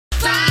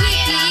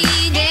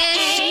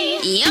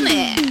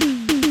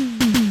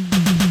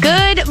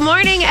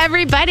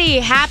everybody.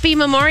 Happy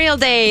Memorial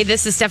Day.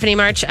 This is Stephanie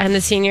March. I'm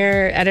the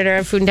senior editor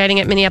of Food and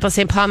Dining at Minneapolis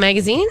St. Paul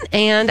Magazine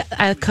and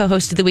a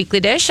co-host of The Weekly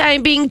Dish.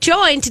 I'm being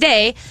joined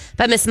today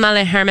by Miss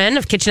Molly Herman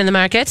of Kitchen in the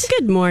Market.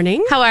 Good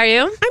morning. How are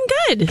you?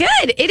 I'm good.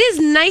 Good. It is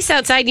nice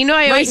outside. You know,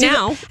 I always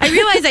now. I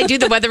realize I do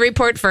the weather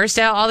report first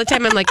all the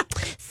time. I'm like,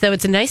 so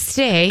it's a nice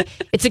day.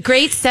 It's a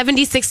great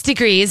 76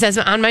 degrees as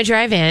on my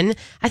drive in.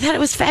 I thought it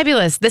was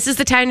fabulous. This is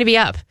the time to be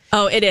up.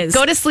 Oh, it is.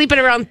 Go to sleep at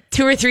around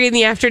 2 or 3 in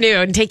the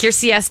afternoon. Take your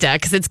siesta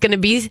because it's going to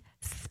be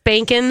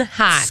spanking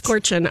hot.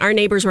 Scorching. Our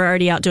neighbors were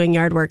already out doing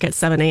yard work at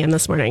 7 a.m.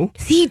 this morning.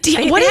 See,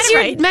 what is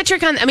your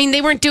metric on? I mean,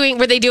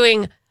 were they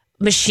doing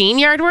machine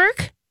yard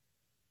work?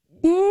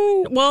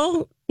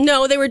 Well,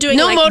 no, they were doing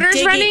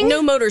motors running?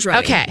 No motors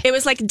running. Okay. It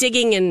was like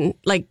digging and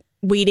like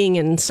weeding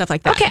and stuff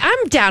like that. Okay,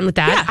 I'm down with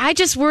that. Yeah. I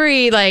just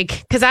worry,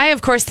 because I,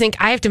 of course, think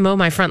I have to mow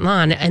my front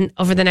lawn and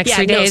over the next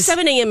 3 days.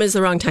 7 a.m. is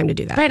the wrong time to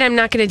do that. Right, I'm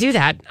not going to do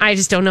that. I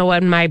just don't know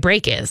when my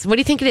break is. What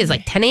do you think it is,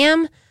 like 10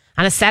 a.m.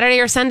 on a Saturday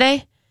or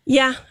Sunday?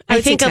 Yeah, I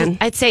think 10.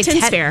 I'd say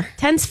 10's fair.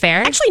 10's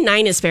fair. Actually,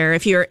 9 is fair.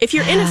 If you're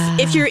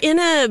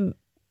in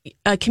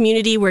a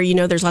community where you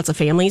know there's lots of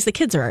families, the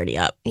kids are already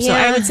up. Yeah. So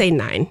I would say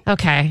 9.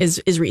 Okay,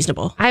 is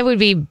reasonable.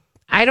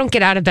 I don't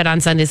get out of bed on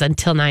Sundays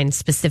until 9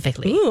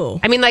 specifically. Ooh,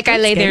 I mean, I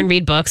lay there and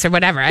read books or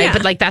whatever. Yeah.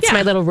 But that's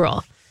my little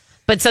rule.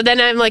 But so then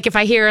I'm like, if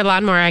I hear a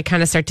lawnmower, I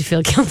kind of start to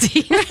feel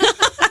guilty.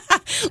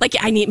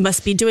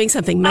 Must be doing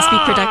something, must be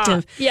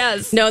productive.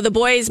 Yes. No,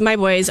 my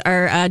boys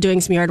are doing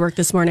some yard work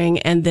this morning,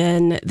 and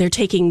then they're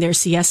taking their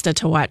siesta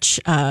to watch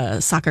a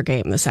soccer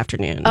game this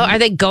afternoon. Oh, are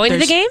they going to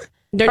the game?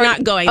 They're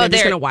not going. They're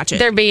just going to watch it.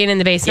 They're being in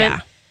the basement?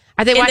 Yeah.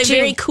 Are they watching?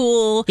 Very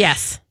cool.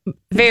 Yes.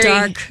 Very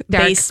dark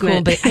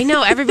basement. Cool. I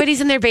know,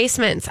 everybody's in their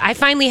basements. I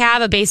finally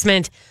have a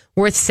basement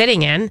worth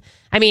sitting in.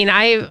 I mean,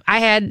 I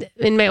had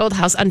in my old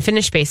house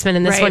unfinished basement,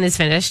 and this one is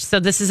finished. So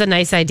this is a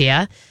nice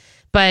idea.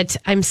 But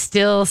I'm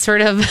still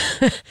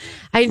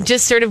I'm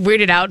just sort of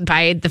weirded out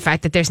by the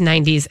fact that there's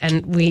 90s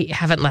and we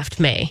haven't left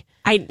May.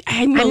 I'm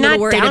a little not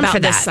worried down about for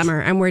this that.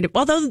 summer. I'm worried.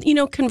 Although,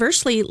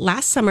 conversely,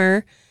 last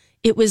summer,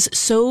 it was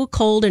so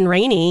cold and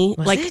rainy.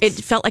 It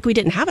felt like we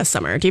didn't have a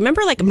summer. Do you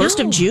remember? Most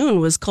of June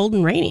was cold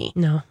and rainy.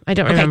 No, I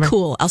don't remember. Okay,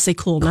 cool. I'll say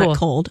cool, not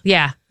cold.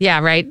 Yeah,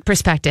 right.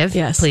 Perspective.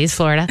 Yes. Please,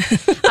 Florida.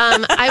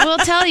 I will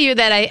tell you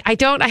that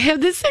I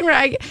have this thing where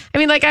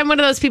I'm one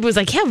of those people who's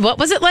like, yeah, what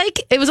was it like?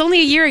 It was only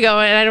a year ago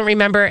and I don't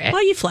remember.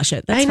 Well, you flush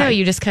it. That's I know, fine.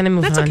 you just kind of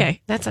move on. That's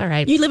okay. That's all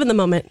right. You live in the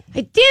moment.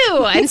 I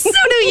do, and so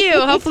do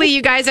you. Hopefully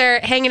you guys are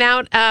hanging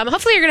out.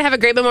 Hopefully you're going to have a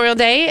great Memorial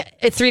Day,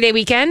 a 3-day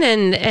weekend,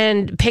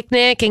 and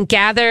picnic and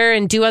gather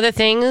and do other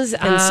things.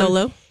 And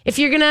solo. If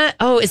you're going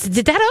to,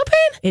 did that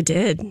open? It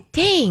did.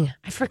 Dang,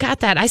 I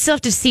forgot that. I still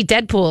have to see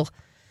Deadpool.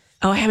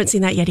 Oh, I haven't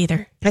seen that yet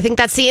either. I think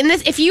that's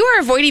if you are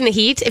avoiding the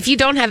heat, if you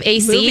don't have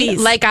AC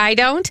Movies. like I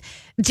don't,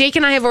 Jake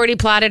and I have already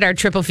plotted our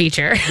triple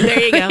feature. There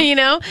you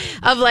go.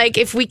 Of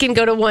if we can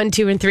go to 1,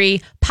 2, and 3,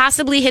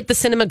 possibly hit the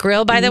Cinema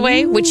Grill, by the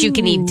way, which you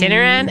can eat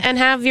dinner at and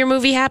have your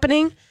movie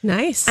happening.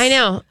 Nice. I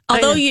know.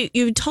 Although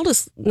you told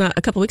us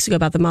a couple weeks ago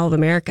about the Mall of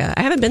America.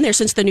 I haven't been there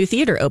since the new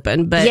theater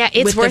opened, but yeah,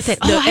 it's worth it.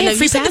 I have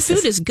free passes. The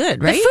food is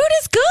good, right? The food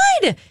is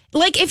good.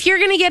 If you're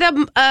going to get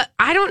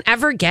I don't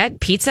ever get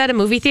pizza at a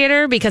movie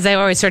theater because I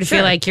always sort of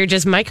feel like you're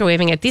just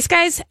microwaving it. These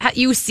guys,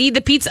 you see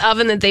the pizza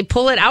oven that they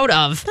pull it out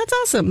of. That's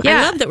awesome. Yeah.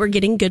 I love that we're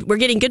getting good. We're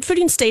getting good food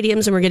in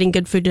stadiums and we're getting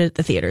good food at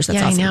the theaters. That's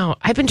awesome. I know.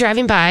 I've been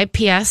driving by.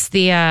 P.S.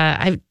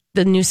 The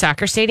new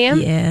soccer stadium.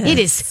 Yes. It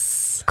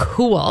is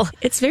cool.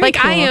 It's very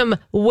cool. I am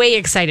way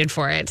excited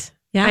for it.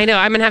 Yeah. I know.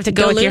 I'm going to have to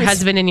go with your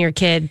husband and your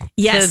kid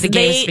to the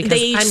games.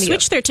 They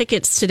switched their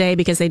tickets today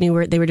because they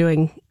knew they were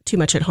doing too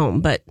much at home.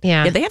 But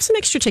yeah, they have some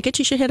extra tickets.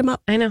 You should hit them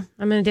up. I know.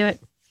 I'm going to do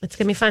it. It's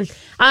going to be fun.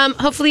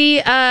 Hopefully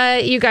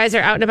you guys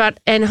are out and about,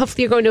 and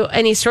hopefully you're going to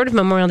any sort of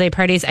Memorial Day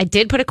parties. I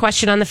did put a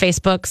question on the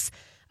Facebooks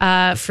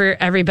for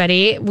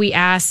everybody. We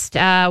asked,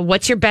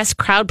 what's your best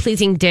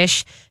crowd-pleasing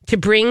dish to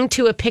bring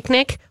to a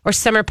picnic or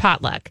summer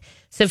potluck?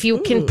 So if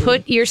you can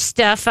put your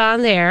stuff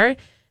on there.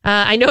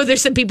 I know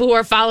there's some people who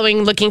are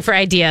following looking for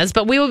ideas,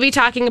 but we will be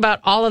talking about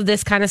all of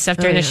this kind of stuff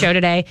during the show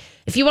today.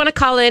 If you want to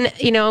call in,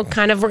 we're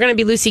going to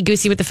be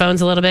loosey-goosey with the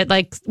phones a little bit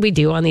like we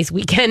do on these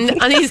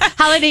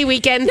holiday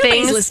weekend things.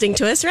 Nobody's listening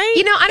to us, right?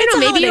 I don't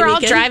know, maybe you're all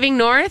driving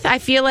north. I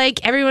feel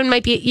like everyone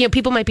might be,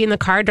 people might be in the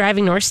car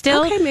driving north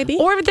still. Okay, maybe.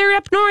 Or they're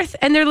up north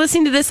and they're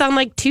listening to this on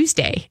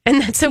Tuesday,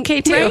 and that's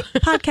okay too. Right?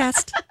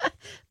 Podcast.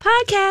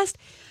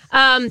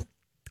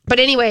 But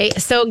anyway,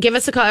 so give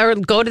us a call or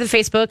go to the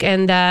Facebook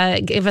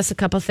and give us a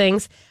couple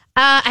things.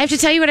 I have to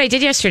tell you what I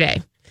did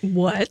yesterday.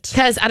 What?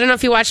 Because I don't know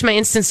if you watched my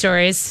Instant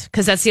Stories,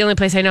 because that's the only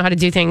place I know how to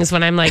do things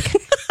when I'm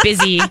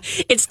busy.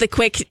 It's the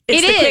quick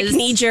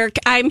knee jerk.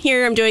 I'm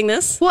here. I'm doing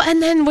this. Well,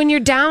 and then when you're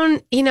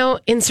down,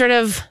 in sort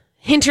of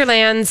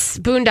hinterlands,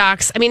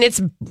 boondocks. I mean, it's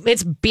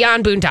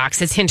beyond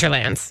boondocks. It's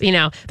hinterlands.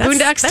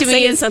 Boondocks to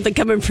me is something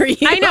coming for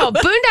you. I know.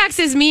 Boondocks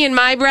is me and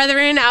my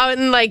brethren out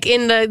in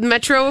the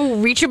metro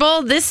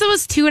reachable. This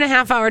was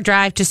 2.5 hour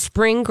drive to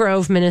Spring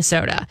Grove,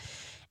 Minnesota,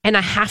 and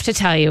I have to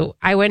tell you,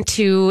 I went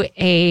to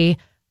a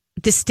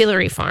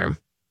distillery farm.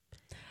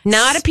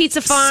 not a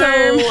pizza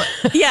farm.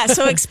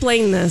 So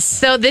explain this.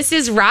 So this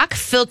is Rock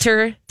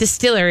Filter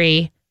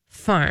Distillery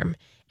Farm.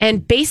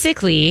 And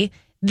basically,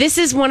 this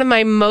is one of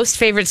my most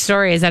favorite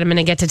stories that I'm going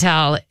to get to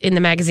tell in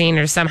the magazine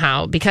or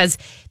somehow, because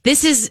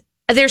there's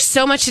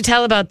so much to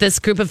tell about this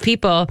group of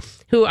people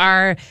who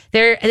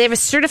they have a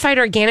certified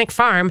organic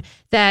farm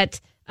that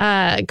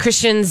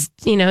Christian's,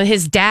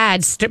 his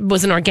dad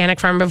was an organic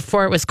farmer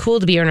before it was cool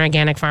to be an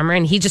organic farmer,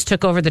 and he just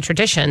took over the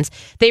traditions.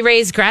 They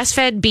raise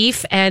grass-fed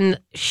beef and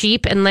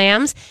sheep and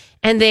lambs,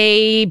 and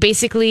they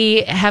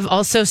basically have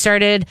also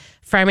started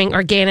farming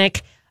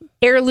organic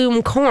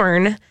heirloom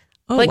corn,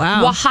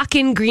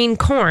 Oaxacan green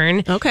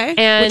corn. Okay,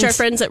 which our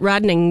friends at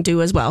Rodning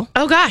do as well.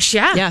 Oh gosh,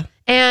 yeah. Yeah.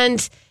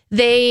 And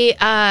they've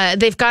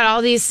got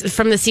all these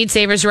from the Seed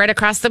Savers right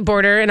across the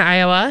border in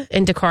Iowa,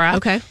 in Decorah.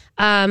 Okay.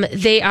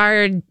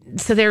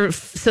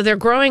 They're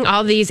growing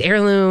all these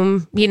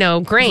heirloom,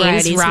 grains,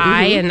 varieties,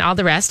 rye and all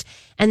the rest.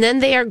 And then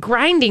they are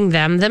grinding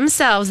them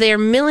themselves. They are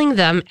milling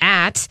them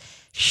at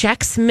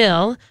Scheck's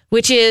Mill,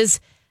 which is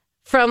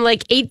from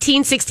like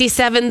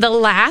 1867, the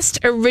last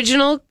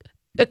original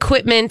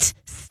equipment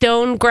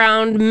stone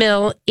ground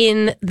mill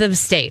in the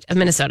state of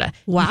Minnesota.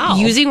 Wow.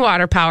 Using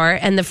water power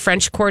and the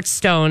French quartz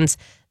stones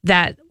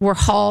that were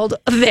hauled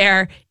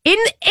there in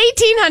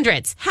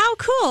 1800s. How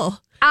cool.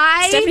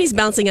 Stephanie's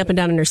bouncing up and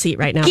down in her seat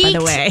right now, by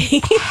the way.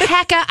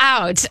 Hecka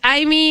out.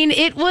 I mean,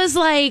 it was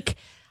like,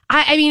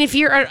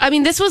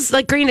 this was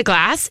like grain to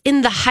glass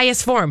in the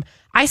highest form.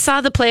 I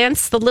saw the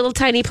plants, the little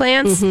tiny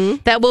plants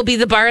that will be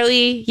the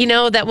barley,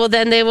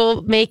 they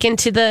will make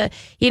into the,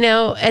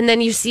 and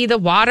then you see the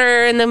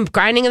water and the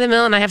grinding of the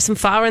mill, and I have some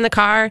flour in the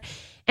car.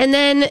 And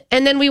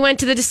then we went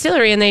to the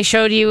distillery and they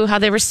showed you how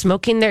they were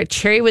smoking their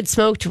cherrywood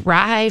smoked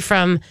rye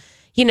from,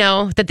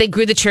 that they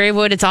grew the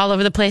cherrywood. It's all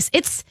over the place.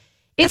 It's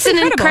an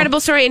incredible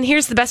story. And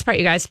here's the best part,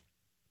 you guys.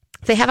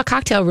 They have a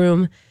cocktail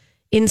room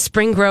in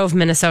Spring Grove,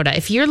 Minnesota.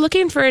 If you're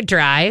looking for a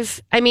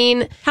drive,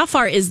 how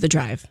far is the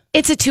drive?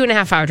 It's a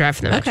 2.5-hour drive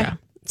from the metro. Okay.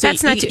 So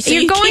that's not too. So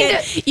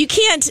you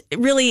can't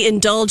really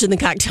indulge in the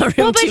cocktail room.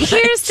 Well, but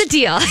here's the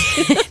deal.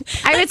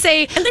 I would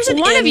say and there's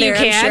one of you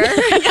can.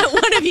 Sure. Yeah,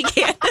 one of you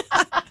can.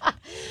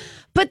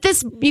 But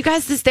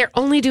they're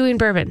only doing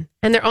bourbon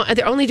and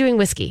they're only doing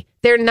whiskey.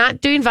 They're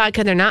not doing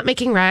vodka. They're not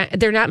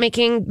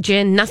making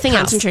gin. Nothing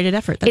else. Concentrated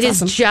effort. That's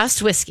awesome. It is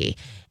just whiskey,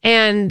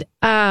 and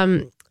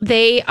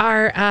they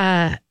are.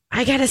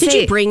 I gotta say,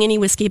 did you bring any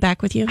whiskey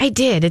back with you? I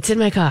did. It's in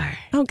my car.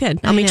 Oh, good.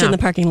 I'll meet you in the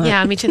parking lot.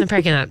 Yeah, I'll meet you in the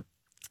parking lot.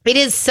 It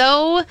is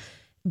so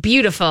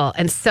beautiful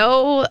and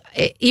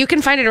you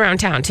can find it around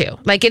town too.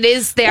 Like it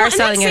is. They are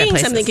selling it at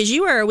places. Something because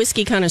you are a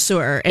whiskey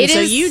connoisseur, and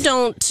you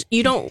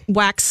don't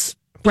wax.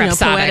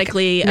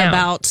 Poetically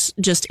about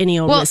just any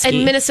old whiskey.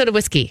 And Minnesota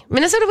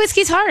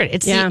whiskey's hard.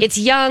 It's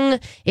young.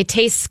 It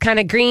tastes kind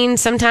of green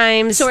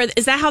sometimes. So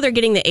is that how they're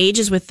getting the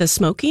ages with the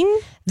smoking?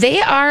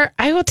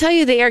 I will tell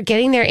you, they are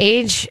getting their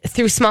age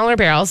through smaller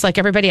barrels like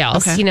everybody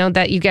else. Okay.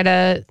 That you get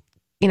a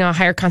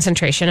higher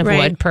concentration of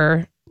wood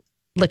per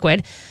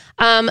liquid.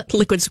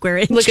 Liquid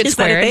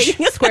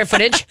squarage. Square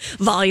footage.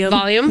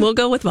 Volume. We'll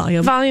go with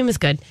volume. Volume is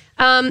good.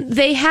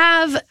 They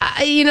have,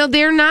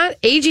 they're not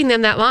aging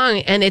them that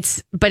long,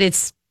 but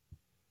it's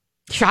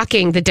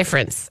shocking the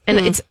difference.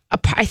 And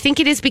I think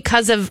it is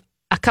because of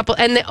a couple,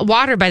 and the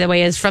water, by the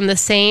way, is from the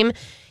same,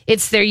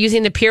 they're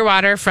using the pure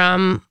water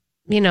from,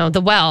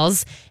 the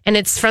wells, and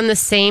it's from the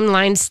same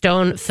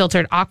limestone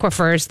filtered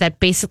aquifers that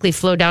basically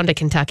flow down to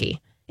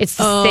Kentucky. It's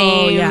the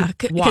same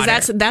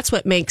because that's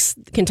what makes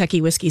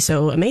Kentucky whiskey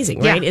so amazing,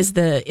 right? Is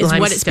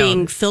what it's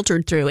being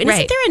filtered through. And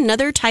isn't there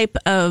another type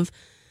of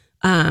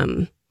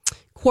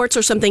quartz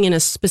or something in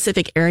a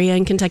specific area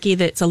in Kentucky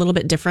that's a little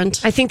bit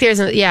different? I think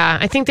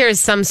there's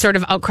some sort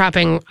of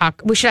outcropping.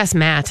 We should ask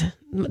Matt,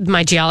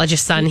 my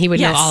geologist son. He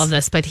would know all of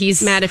this, but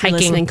he's Matt, if you're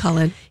listening,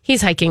 Colin.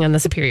 He's hiking on the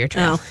Superior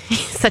Trail. Oh. He's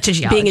such a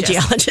geologist. Being a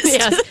geologist.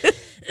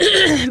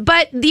 Yes.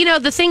 But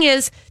the thing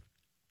is,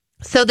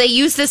 so they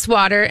use this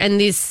water and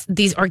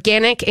these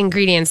organic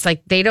ingredients.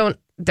 Like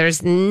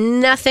there's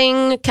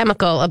nothing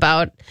chemical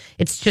about.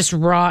 It's just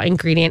raw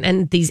ingredient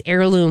and these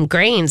heirloom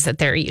grains that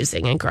they're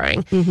using and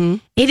growing. Mm-hmm.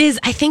 It is.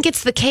 I think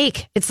it's the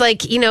cake. It's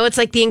like it's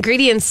like the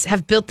ingredients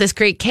have built this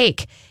great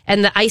cake,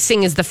 and the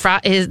icing is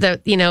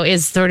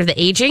is sort of the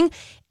aging.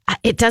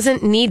 It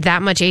doesn't need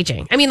that much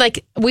aging.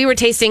 Like we were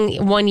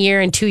tasting 1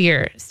 year and 2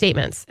 year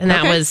statements, and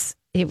that was.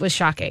 It was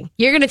shocking.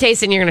 You're going to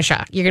taste it and you're going to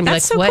shock. You're going to be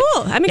like, what? That's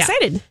so cool. I'm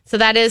excited. So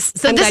that is...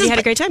 I'm glad you had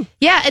a great time.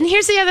 Yeah, and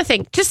here's the other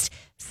thing.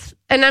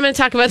 And I'm going to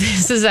talk about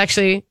this is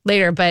actually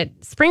later, but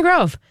Spring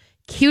Grove,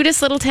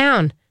 cutest little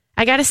town.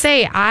 I got to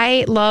say,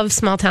 I love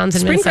small towns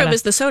in Minnesota. Spring Grove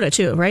is the soda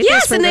too, right?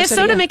 Yes, and the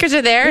soda makers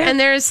are there, and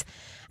there's...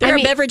 They're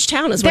a beverage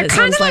town is what it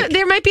sounds like.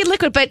 There might be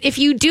liquid, but if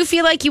you do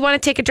feel like you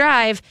want to take a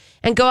drive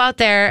and go out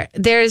there,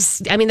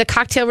 the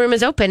cocktail room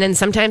is open, and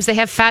sometimes they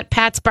have Fat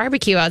Pat's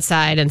barbecue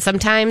outside, and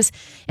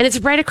it's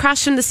right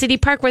across from the city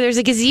park where there's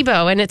a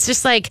gazebo, and it's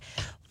just like,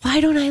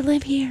 why don't I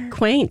live here?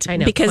 Quaint. I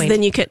know. Because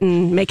then you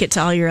couldn't make it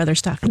to all your other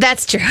stuff.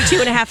 That's true.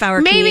 2.5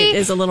 hour commute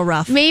is a little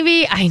rough.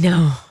 Maybe, I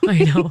know. I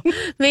know.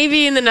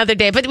 Maybe in another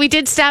day. But we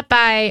did stop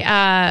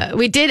by,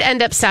 we did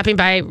end up stopping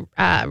by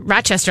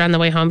Rochester on the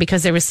way home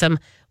because there was some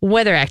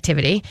weather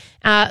activity.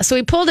 So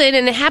we pulled in,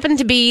 and it happened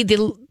to be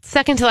the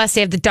second to last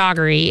day of the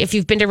Doggery. If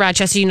you've been to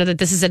Rochester, you know that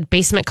this is a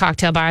basement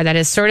cocktail bar that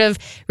has sort of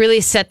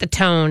really set the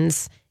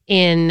tones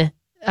in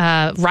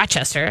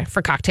Rochester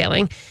for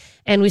cocktailing.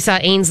 And we saw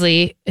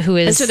Ainsley, who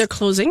is... And so they're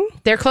closing?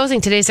 They're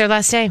closing. Today's their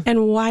last day.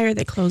 And why are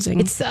they closing?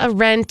 It's a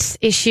rent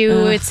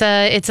issue. It's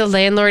a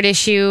landlord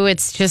issue.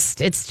 It's just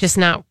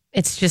not,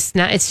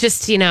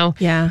 you know,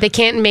 they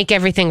can't make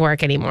everything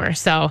work anymore.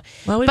 So,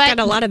 well, we've got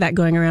a lot of that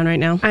going around right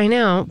now. I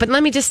know. But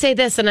let me just say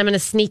this, and I'm going to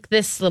sneak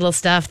this little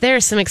stuff.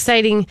 There's some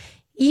exciting,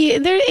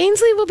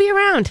 Ainsley will be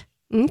around.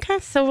 Okay.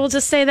 So we'll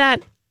just say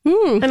that.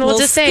 And we'll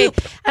just say,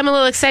 I'm a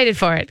little excited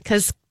for it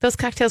because those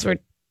cocktails were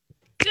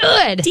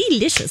good.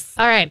 Delicious.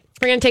 All right.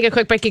 We're going to take a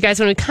quick break, you guys.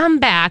 When we come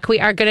back, we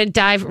are going to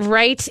dive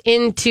right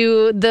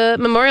into the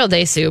Memorial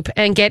Day soup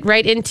and get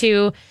right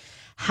into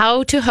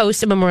how to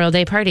host a Memorial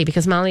Day party,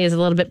 because Molly is a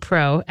little bit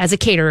pro as a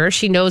caterer.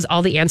 She knows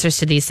all the answers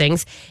to these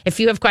things. If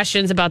you have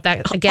questions about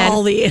that, again,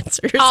 all the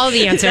answers.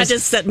 That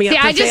just set me up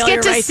for failure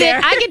right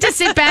there. I get to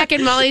sit back,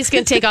 and Molly's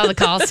going to take all the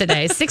calls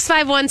today.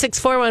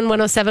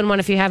 651-641-1071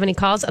 if you have any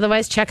calls.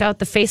 Otherwise, check out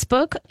the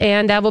Facebook,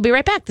 and we'll be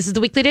right back. This is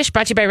the Weekly Dish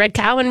brought to you by Red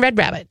Cow and Red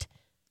Rabbit.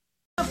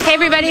 Hey,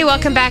 everybody.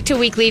 Welcome back to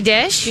Weekly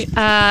Dish.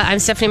 I'm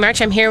Stephanie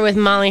March. I'm here with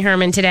Molly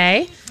Herman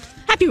today.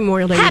 Happy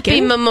Memorial Day Happy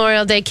weekend.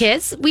 Memorial Day,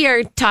 kids. We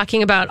are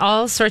talking about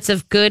all sorts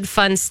of good,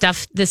 fun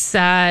stuff this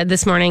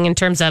morning in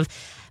terms of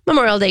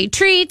Memorial Day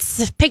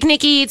treats,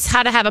 picnic eats,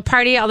 how to have a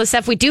party, all this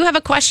stuff. We do have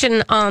a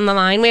question on the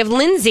line. We have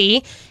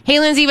Lindsay. Hey,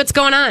 Lindsay, what's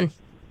going on?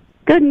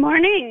 Good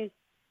morning.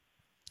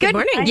 Good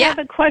morning. I have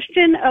a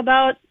question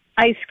about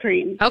ice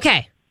cream.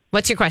 Okay.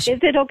 What's your question?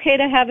 Is it okay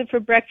to have it for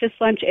breakfast,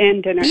 lunch,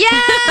 and dinner?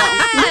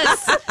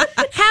 Yes!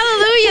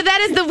 Hallelujah.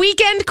 That is the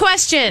weekend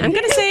question. I'm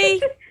going to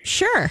say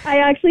sure. I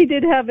actually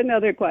did have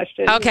another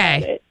question. Okay.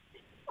 About it.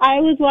 I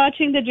was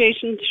watching the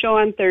Jason show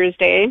on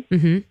Thursday,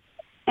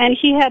 and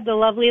he had the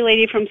lovely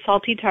lady from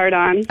Salty Tart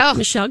on. Oh,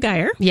 Michelle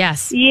Geyer.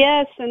 Yes.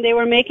 Yes, and they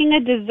were making a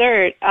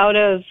dessert out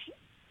of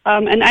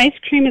an ice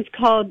cream.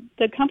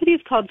 The company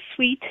is called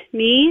Sweet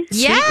Me.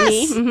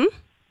 Yes. Sweet Me.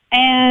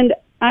 And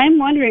I'm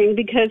wondering,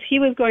 because he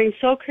was going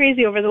so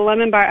crazy over the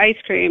lemon bar ice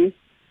cream,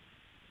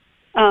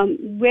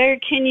 where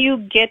can you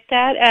get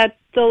that at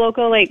the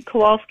local, like,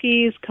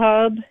 Kowalski's,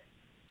 Cub?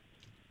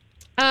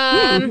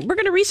 We're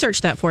going to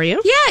research that for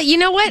you. Yeah, you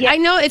know what? Yeah. I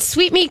know it's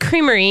Sweet Meat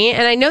Creamery,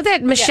 and I know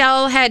that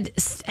Michelle had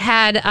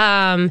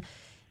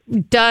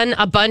done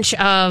a bunch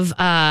of,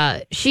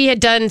 she had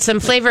done some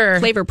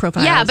flavor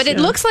profiles. Yeah, but it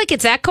looks like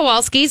it's at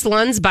Kowalski's,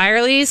 Lund's,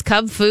 Byerly's,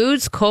 Cub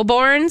Foods,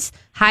 Coborn's,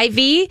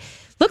 Hy-Vee.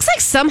 Looks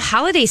like some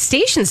Holiday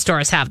Station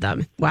stores have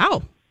them.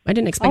 Wow. I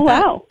didn't expect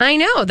that. Wow. I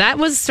know. That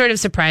was sort of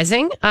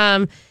surprising.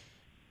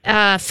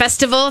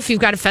 Festival, if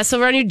you've got a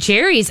festival around you,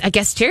 Jerry's. I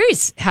guess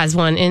Jerry's has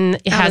one in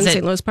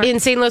St. Louis Park.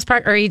 In St. Louis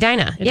Park or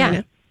Edina.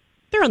 Yeah.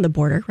 They're on the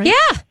border, right?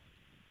 Yeah.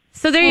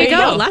 So there you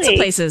go. Lots of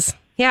places.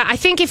 Yeah, I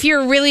think if you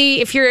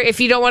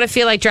don't want to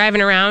feel like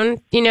driving around,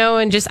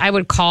 and I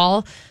would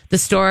call the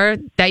store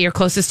that you're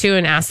closest to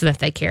and ask them if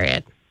they carry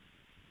it.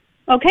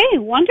 Okay,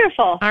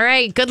 wonderful. All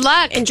right, good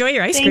luck. Enjoy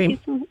your ice cream. You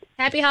so much.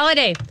 Happy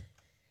holiday.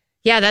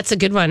 Yeah, that's a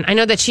good one. I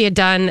know that she had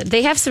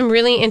they have some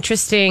really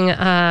interesting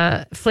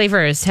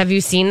flavors. Have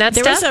you seen that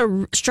There stuff? was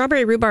a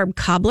strawberry rhubarb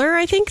cobbler,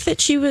 I think,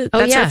 that's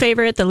her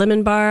favorite, the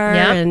lemon bar.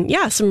 Yeah.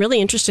 And some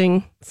really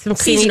interesting,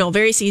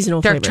 very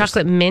seasonal dark flavors.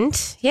 chocolate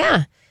mint.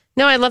 Yeah.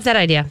 No, I love that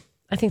idea.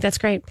 I think that's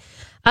great.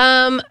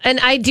 And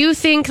I do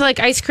think like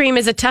ice cream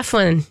is a tough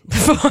one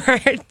for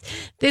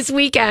this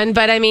weekend,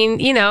 but I mean,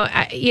 you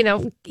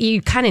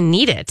kind of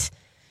need it.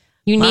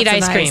 You need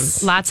ice cream.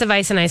 Lots of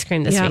ice and ice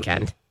cream this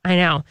weekend. I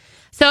know.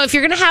 So if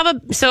you're going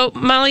to so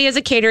Molly as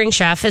a catering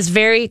chef is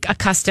very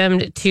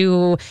accustomed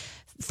to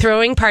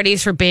throwing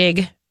parties for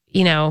big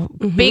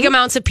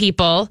amounts of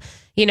people,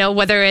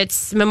 whether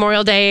it's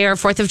Memorial Day or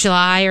 4th of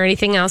July or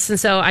anything else. And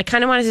so I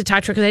kind of wanted to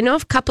talk to her because I know a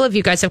couple of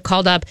you guys have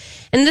called up.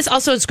 And this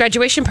also is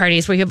graduation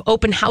parties where you have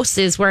open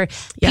houses where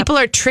people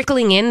are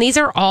trickling in. These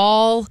are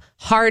all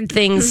hard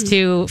things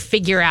to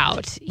figure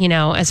out,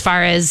 as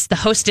far as the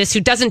hostess who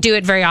doesn't do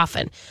it very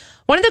often.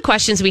 One of the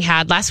questions we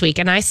had last week,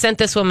 and I sent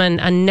this woman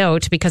a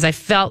note because I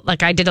felt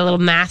like I did a little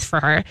math for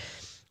her,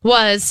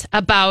 was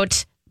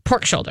about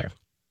pork shoulder.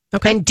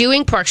 Okay. And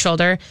doing pork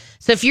shoulder.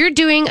 So if you're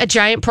doing a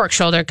giant pork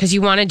shoulder because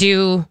you want to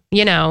do,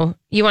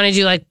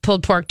 like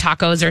pulled pork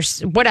tacos or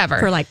whatever.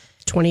 For like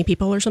 20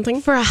 people or something?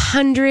 For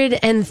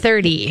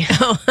 130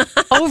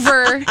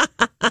 over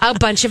a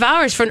bunch of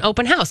hours for an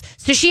open house.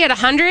 So she had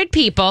 100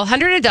 people,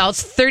 100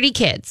 adults, 30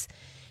 kids.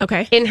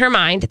 Okay. In her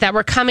mind that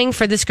were coming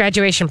for this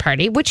graduation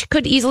party, which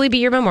could easily be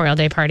your Memorial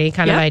Day party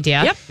kind of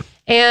idea. Yep.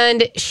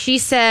 And she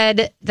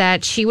said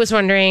that she was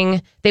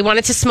wondering, they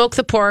wanted to smoke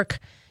the pork.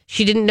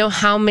 She didn't know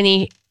how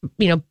many,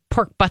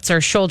 pork butts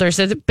or shoulders.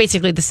 They're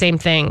basically the same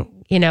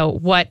thing.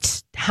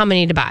 How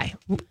many to buy?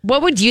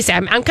 What would you say?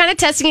 I'm kind of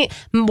testing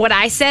what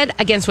I said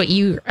against what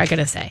you are going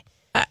to say.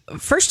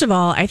 First of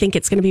all, I think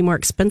it's going to be more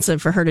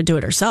expensive for her to do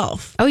it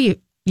herself. Oh, you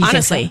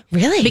honestly, think so?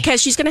 Really?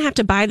 Because she's going to have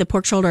to buy the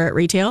pork shoulder at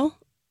retail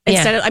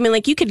instead of. I mean,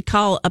 like you could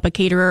call up a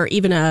caterer or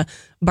even a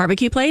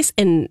barbecue place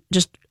and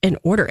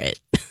order it.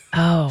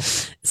 Oh,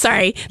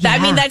 sorry.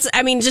 Yeah.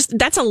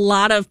 That's a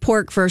lot of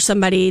pork for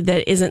somebody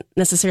that isn't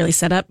necessarily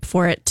set up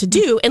for it to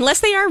do,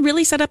 unless they are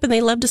really set up and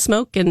they love to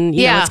smoke and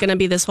you know it's going to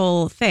be this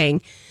whole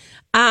thing.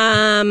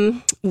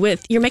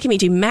 You're making me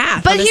do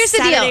math. But on here's the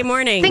Saturday deal.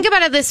 Morning. Think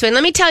about it this way.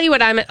 Let me tell you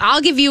what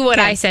I'll give you what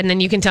I said, and then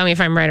you can tell me if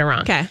I'm right or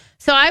wrong. Okay.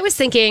 So I was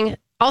thinking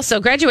also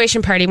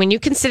graduation party, when you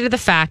consider the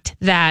fact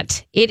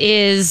that it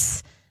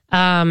is,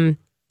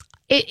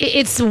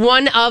 it's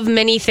one of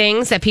many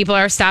things that people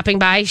are stopping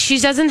by. She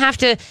doesn't have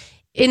to,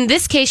 in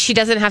this case, she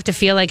doesn't have to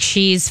feel like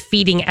she's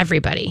feeding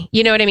everybody.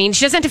 You know what I mean?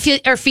 She doesn't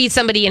have to feed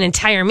somebody an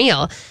entire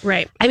meal.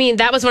 Right. I mean,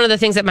 that was one of the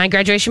things at my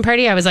graduation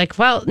party. I was like,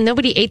 well,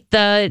 nobody ate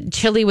the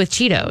chili with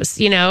Cheetos,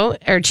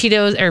 or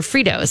Cheetos or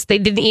Fritos. They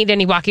didn't eat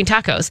any walking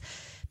tacos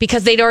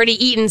because they'd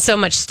already eaten so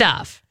much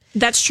stuff.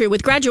 That's true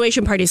with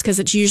graduation parties because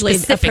it's usually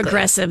a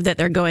progressive that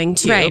they're going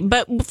to. Right.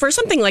 But for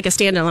something like a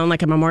standalone,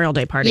 like a Memorial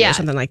Day party or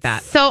something like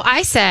that. So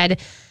I said,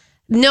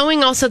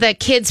 knowing also that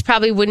kids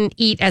probably wouldn't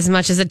eat as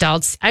much as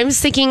adults, I was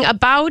thinking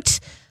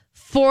about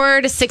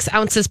 4 to 6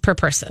 ounces per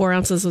person. 4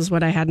 ounces is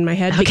what I had in my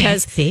head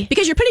because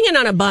you're putting it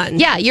on a bun.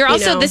 Yeah, you're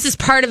also, this is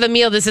part of a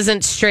meal. This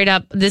isn't straight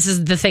up, this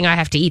is the thing I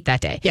have to eat that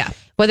day. Yeah.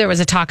 Whether it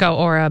was a taco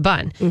or a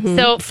bun. Mm-hmm.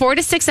 So 4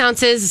 to 6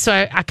 ounces. So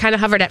I kind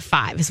of hovered at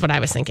 5 is what I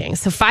was thinking.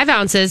 So 5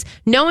 ounces,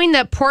 knowing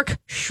that pork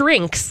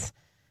shrinks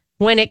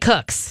when it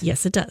cooks.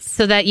 Yes, it does.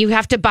 So that you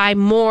have to buy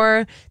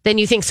more than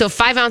you think. So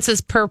 5 ounces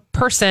per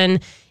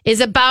person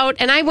is about,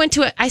 and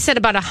I said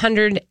about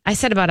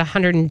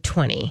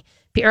 120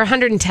 or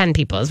 110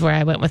 people is where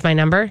I went with my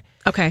number.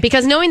 Okay.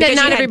 Because knowing that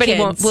not everybody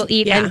will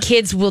eat, Yeah. and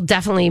kids will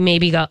definitely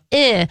maybe go,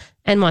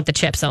 and want the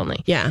chips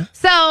only. Yeah.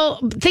 So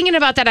thinking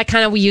about that, I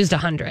kind of used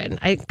 100.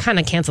 I kind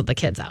of canceled the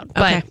kids out.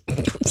 But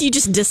you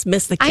just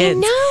dismiss the kids. I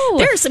know.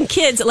 There are some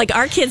kids, like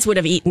our kids would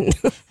have eaten.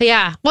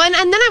 Yeah. Well, and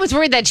then I was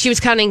worried that she was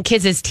counting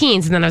kids as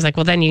teens. And then I was like,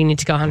 well, then you need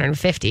to go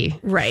 150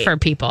 for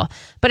people.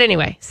 But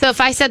anyway, so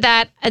if I said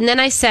that, and then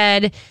I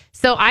said,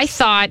 so I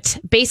thought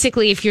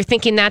basically if you're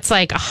thinking that's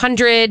like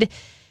 100,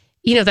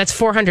 that's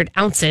 400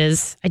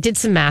 ounces. I did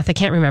some math. I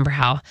can't remember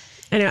how.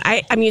 I know.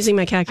 I'm using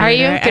my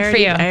calculator. Are you? Good for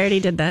you. I already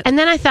did that. And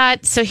then I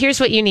thought, so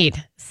here's what you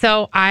need.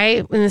 So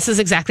and this is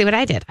exactly what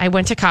I did. I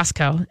went to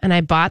Costco and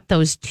I bought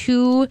those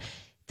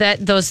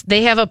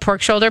they have a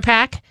pork shoulder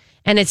pack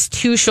and it's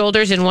 2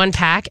 shoulders in one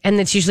pack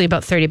and it's usually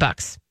about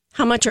 $30.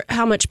 How much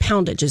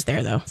poundage is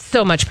there though?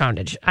 So much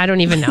poundage. I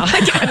don't even know.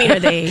 I mean, are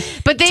they?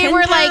 But they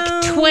were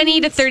like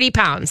 20 to 30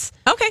 pounds.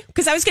 Okay.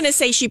 Because I was going to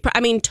say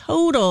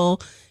total,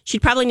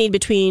 she'd probably need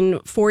between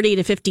 40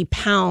 to 50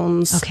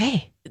 pounds.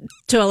 Okay.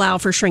 To allow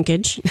for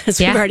shrinkage, as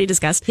we've already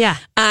discussed. Yeah.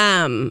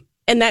 And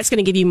that's going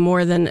to give you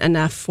more than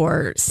enough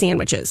for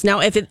sandwiches. Now,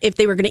 if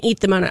they were going to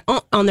eat them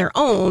on their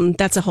own,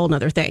 that's a whole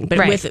nother thing. But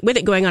with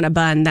it going on a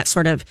bun, that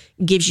sort of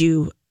gives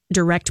you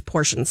direct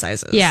portion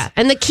sizes. Yeah.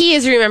 And the key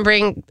is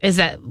remembering is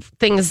that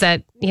things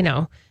that,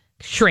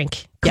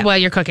 shrink while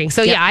you're cooking.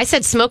 So I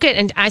said smoke it,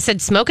 and I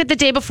said smoke it the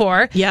day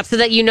before so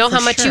that you know how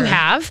much you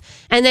have.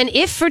 And then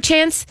if for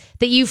chance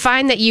that you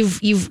find that you've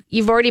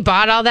already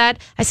bought all that,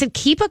 I said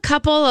keep a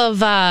couple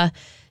of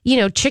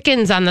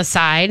chickens on the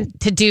side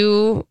to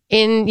do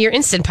in your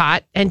Instant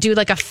Pot and do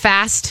like a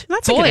fast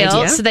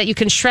boil so that you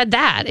can shred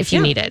that if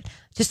you need it.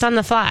 Just on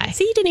the fly.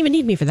 See, you didn't even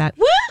need me for that.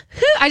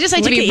 I just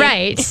like to be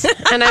right,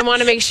 and I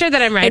want to make sure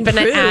that I'm right. And but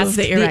I prove asked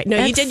that you're right.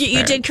 No, you did.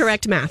 You did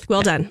correct math.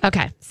 Well done.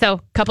 Okay, so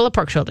couple of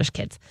pork shoulders,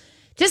 kids.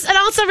 And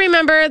also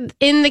remember,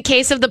 in the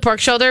case of the pork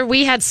shoulder,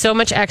 we had so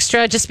much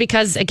extra just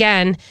because,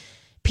 again,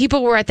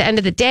 people were at the end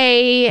of the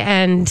day,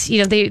 and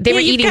they were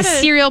eating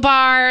cereal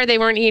bar. They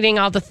weren't eating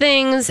all the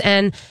things,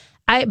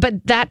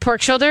 but that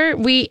pork shoulder,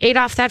 we ate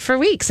off that for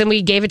weeks and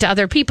we gave it to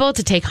other people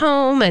to take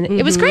home and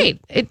it was great.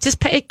 It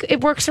just,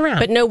 it works around.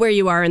 But know where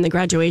you are in the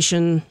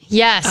graduation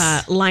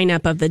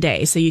lineup of the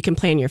day so you can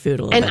plan your food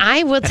a little bit. And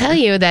I will tell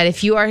you that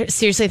if you are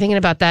seriously thinking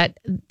about that,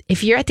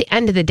 if you're at the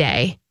end of the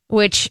day,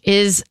 which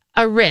is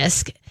a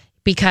risk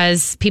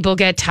because people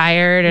get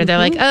tired or they're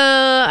like,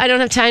 oh, I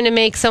don't have time to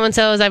make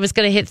so-and-so's. I was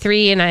going to hit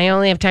 3 and I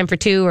only have time for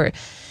 2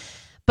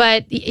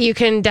 but you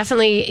can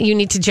definitely, you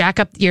need to jack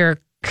up your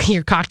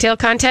cocktail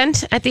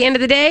content at the end of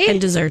the day.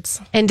 And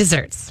desserts.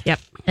 Yep.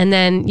 And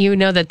then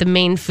that the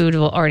main food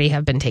will already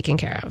have been taken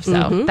care of.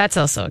 So that's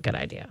also a good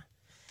idea.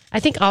 I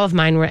think all of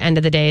mine were end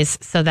of the days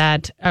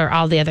or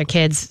all the other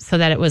kids, so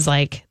that it was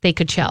like they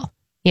could chill.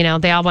 They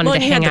all wanted to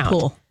hang out.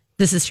 Pool.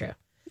 This is true.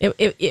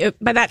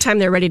 By that time,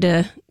 they're ready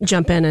to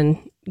jump in and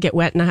get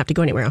wet and not have to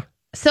go anywhere.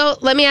 So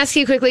let me ask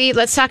you quickly,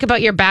 let's talk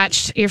about your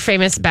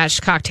famous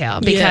batched cocktail,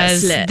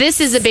 because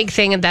this is a big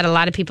thing that a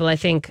lot of people, I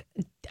think,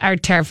 are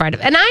terrified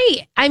of. And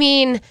I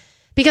mean,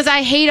 because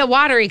I hate a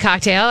watery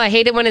cocktail. I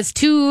hate it when it's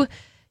too,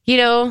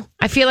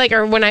 I feel like,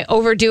 or when I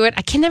overdo it,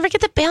 I can never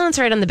get the balance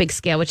right on the big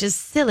scale, which is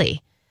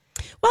silly.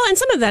 Well, and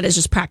some of that is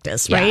just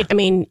practice, right? Yeah. I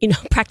mean,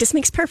 practice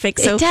makes perfect.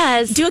 So it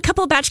does. Do a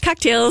couple of batch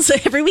cocktails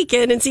every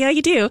weekend and see how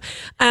you do.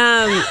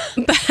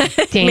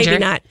 But maybe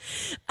not.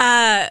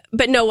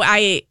 But no,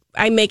 I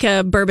make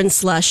a bourbon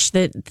slush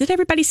that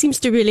everybody seems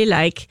to really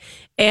like.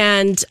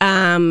 And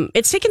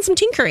it's taken some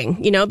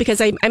tinkering, because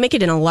I make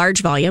it in a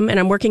large volume, and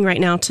I'm working right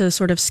now to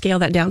sort of scale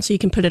that down so you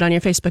can put it on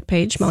your Facebook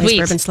page, Molly's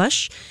Bourbon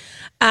Slush.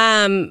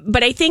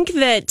 But I think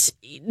that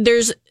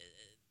there's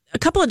a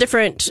couple of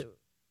different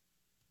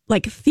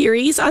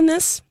theories on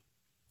this.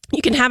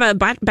 You can have a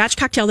batch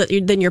cocktail that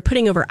you're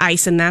putting over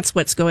ice, and that's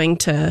what's going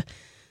to,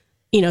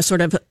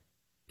 sort of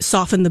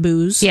soften the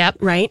booze. Yep.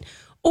 Right.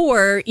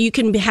 Or you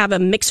can have a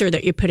mixer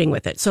that you're putting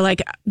with it. So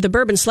the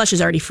bourbon slush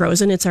is already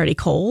frozen. It's already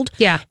cold.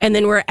 Yeah. And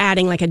then we're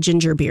adding a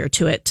ginger beer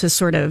to it to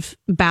sort of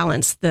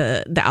balance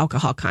the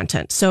alcohol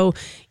content. So,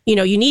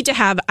 you need to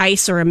have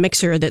ice or a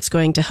mixer that's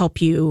going to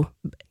help you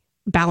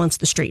balance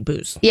the straight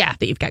booze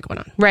that you've got going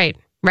on.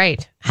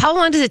 Right. How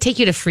long does it take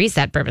you to freeze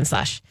that bourbon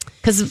slush?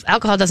 Because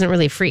alcohol doesn't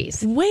really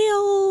freeze.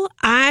 Well,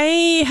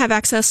 I have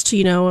access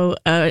to,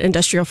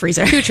 industrial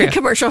freezer,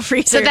 commercial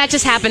freezer. So that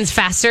just happens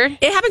faster?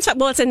 It happens.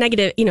 Well, it's a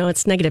negative,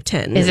 it's negative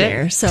 10 Is in it?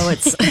 there. So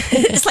it's,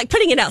 it's like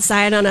putting it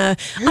outside on a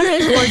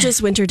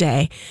gorgeous winter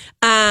day.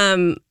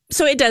 So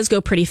it does go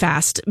pretty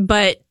fast,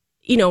 but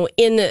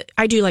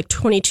I do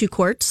 22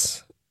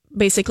 quarts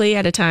basically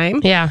at a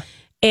time. Yeah.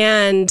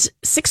 And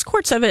 6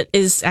 quarts of it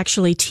is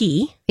actually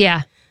tea.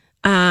 Yeah.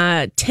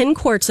 10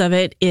 quarts of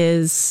it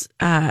is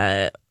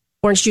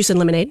orange juice and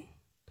lemonade.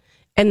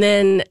 And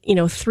then,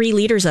 3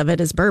 liters of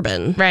it is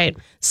bourbon. Right.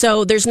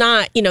 So there's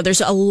not,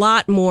 there's a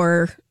lot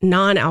more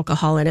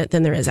non-alcohol in it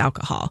than there is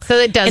alcohol. So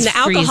it does. And the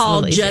freeze alcohol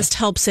really just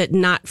helps it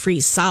not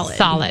freeze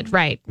solid.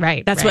 Right.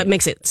 That's what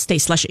makes it stay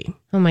slushy.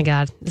 Oh my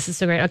God. This is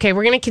so great. Okay,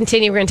 we're going to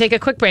continue. We're going to take a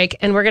quick break,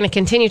 and we're going to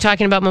continue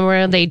talking about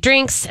Memorial Day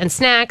drinks and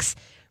snacks,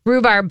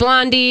 rhubarb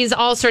blondies,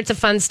 all sorts of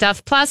fun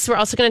stuff. Plus, we're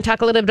also going to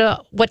talk a little bit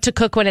about what to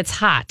cook when it's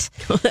hot.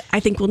 I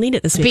think we'll need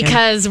it this weekend.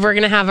 Because we're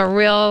going to have a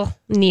real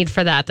need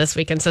for that this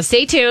weekend. So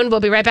stay tuned. We'll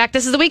be right back.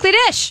 This is The Weekly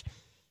Dish.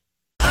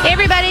 Hey,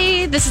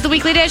 everybody. This is The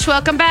Weekly Dish.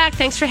 Welcome back.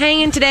 Thanks for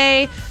hanging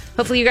today.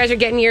 Hopefully, you guys are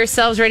getting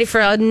yourselves ready for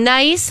a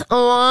nice,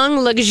 long,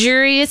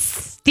 luxurious,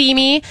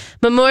 steamy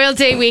Memorial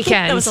Day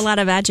weekend. That was a lot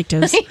of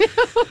adjectives.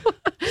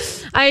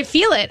 I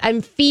feel it.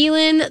 I'm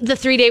feeling the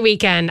 3-day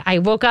weekend. I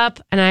woke up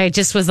and I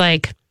just was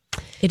like,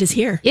 it is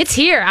here. It's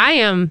here.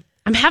 I'm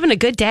having a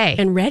good day.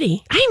 And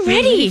ready. I'm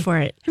ready for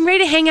it. I'm ready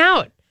to hang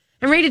out.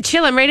 I'm ready to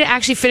chill. I'm ready to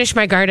actually finish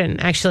my garden,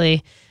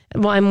 actually.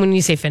 Well, and when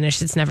you say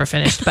finished, it's never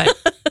finished, but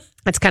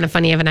that's kind of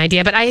funny of an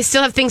idea. But I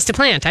still have things to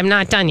plant. I'm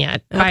not done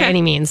yet by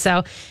any means.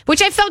 So,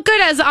 which I felt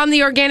good as on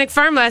the organic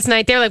farm last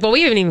night. They're like, well,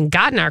 we haven't even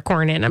gotten our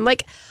corn in. I'm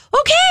like,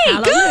 okay,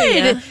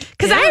 hallelujah. Good.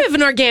 Because I have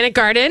an organic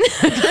garden.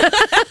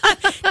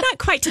 Not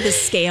quite to this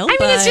scale. I mean,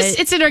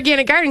 it's an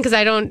organic garden because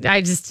I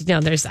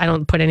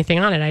don't put anything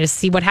on it. I just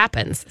see what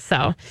happens.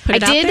 So put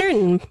it out there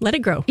and let it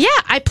grow. Yeah,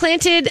 I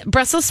planted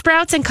Brussels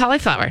sprouts and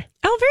cauliflower.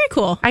 Oh, very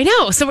cool. I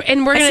know. So,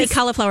 and we're going to see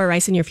cauliflower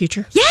rice in your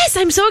future. Yes,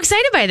 I'm so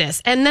excited by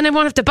this. And then I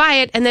won't have to buy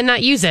it and then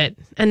not use it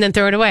and then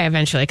throw it away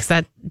eventually because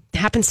that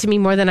happens to me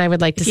more than I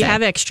would like to say. If you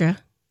have extra.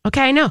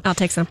 Okay, I know. I'll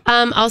take some.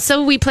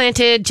 Also,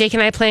 Jake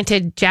and I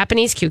planted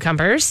Japanese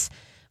cucumbers.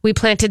 We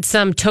planted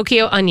some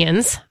Tokyo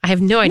onions. I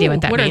have no idea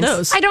what that means. What are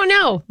those? I don't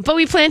know, but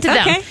we planted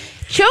them.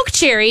 Choke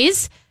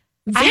cherries.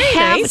 I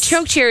have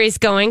choke cherries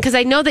going because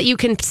I know that you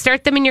can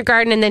start them in your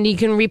garden and then you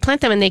can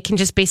replant them and they can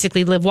just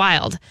basically live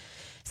wild.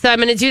 So I'm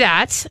going to do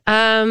that.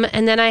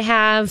 And then I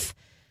have,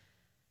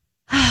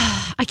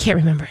 I can't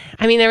remember.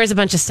 I mean, there was a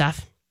bunch of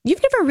stuff.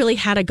 You've never really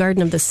had a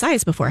garden of this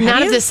size before, have you?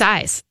 Not of this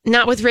size.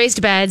 Not with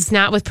raised beds,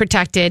 not with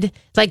protected.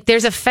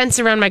 There's a fence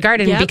around my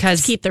garden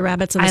because keep the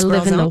rabbits and the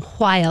squirrels I live in the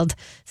wild.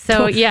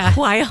 So yeah.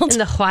 Wild. In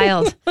the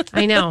wild.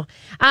 I know.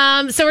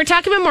 So we're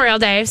talking Memorial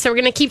Day. So we're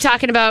going to keep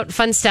talking about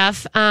fun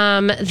stuff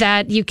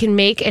that you can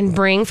make and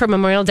bring for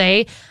Memorial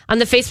Day. On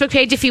the Facebook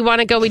page, if you want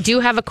to go, we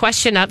do have a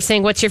question up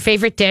saying, what's your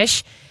favorite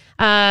dish?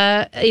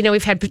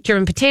 We've had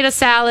German potato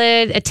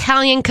salad,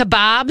 Italian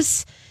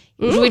kebabs.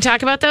 Did we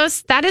talk about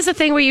those? That is a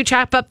thing where you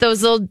chop up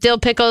those little dill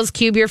pickles,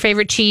 cube your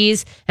favorite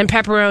cheese and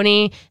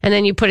pepperoni, and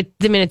then you put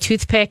them in a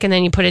toothpick, and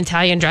then you put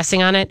Italian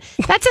dressing on it.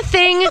 That's a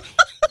thing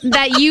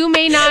that you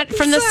may not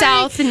from the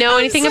South know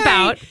anything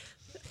about.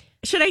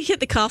 Should I hit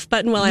the cough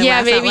button while I laugh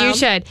out loud? Yeah, maybe you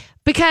should.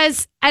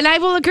 Because, and I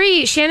will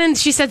agree, Shannon,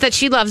 she said that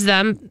she loves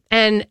them,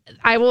 and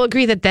I will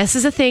agree that this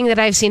is a thing that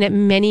I've seen at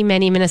many,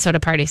 many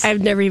Minnesota parties.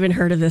 I've never even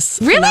heard of this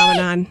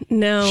phenomenon.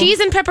 No. Cheese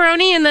and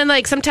pepperoni, and then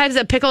sometimes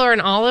a pickle or an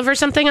olive or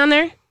something on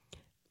there?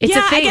 It's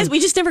a thing. I guess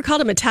we just never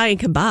called them Italian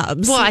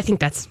kebabs. Well, I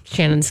think that's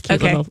Shannon's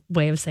cute little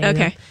way of saying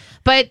that.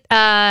 But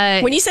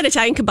when you said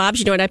Italian kebabs,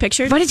 you know what I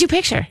pictured? What did you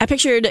picture? I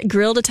pictured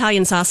grilled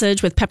Italian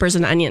sausage with peppers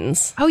and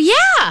onions. Oh,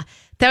 yeah.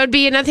 That would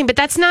be another thing, but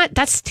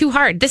that's too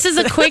hard. This is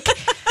a quick,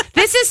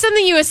 this is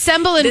something you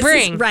assemble and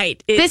bring.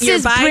 Right.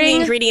 You're buying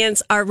the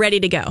ingredients are ready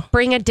to go.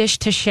 Bring a dish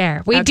to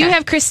share. We do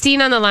have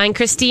Christine on the line.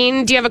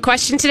 Christine, do you have a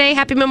question today?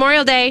 Happy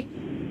Memorial Day.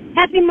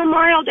 Happy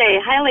Memorial Day.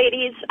 Hi,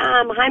 ladies.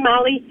 Hi,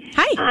 Molly.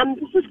 Hi.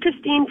 This is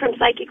Christine from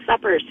Psychic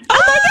Suppers.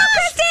 Oh, my God,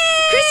 Christine!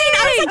 Christine,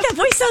 I was like, that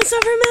voice sounds so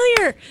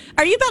familiar.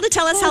 Are you about to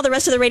tell us how the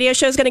rest of the radio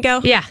show is going to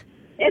go? Yeah.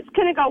 It's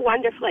going to go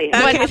wonderfully.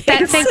 Okay.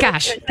 Thank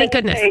gosh. Thank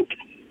goodness.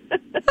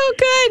 Oh,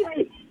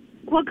 good.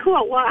 Well,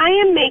 cool. Well, I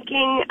am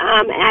making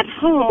at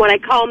home what I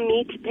call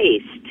meat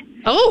paste.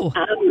 Oh.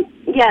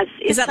 Yes.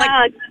 Is that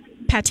like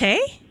pate?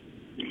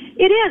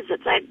 It is.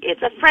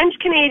 It's a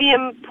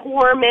French-Canadian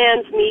poor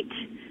man's meat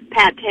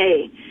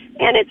pate,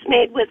 and it's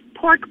made with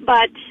pork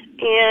butt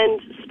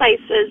and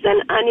spices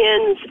and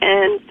onions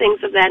and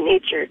things of that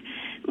nature.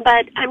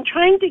 But I'm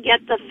trying to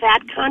get the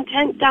fat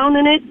content down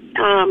in it,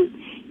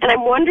 and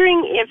I'm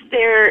wondering if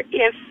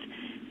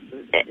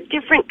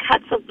different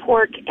cuts of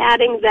pork,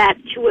 adding that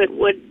to it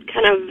would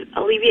kind of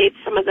alleviate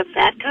some of the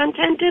fat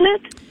content in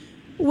it.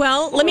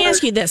 Well, let me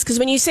ask you this, because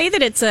when you say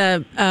that it's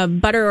a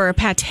butter or a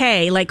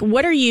pate, like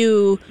what are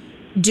you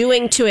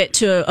doing to it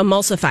to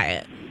emulsify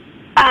it?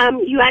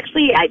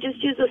 I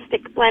just use a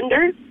stick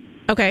blender.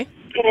 Okay.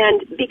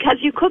 And because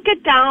you cook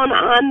it down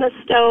on the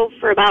stove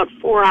for about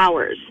 4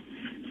 hours,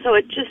 so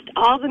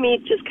all the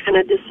meat just kind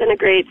of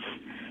disintegrates,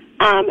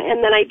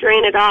 and then I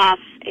drain it off,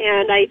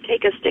 and I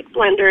take a stick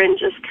blender and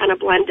just kind of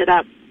blend it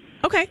up.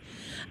 Okay.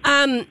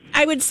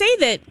 I would say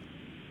that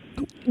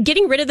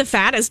getting rid of the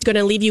fat is going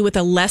to leave you with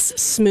a less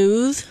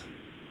smooth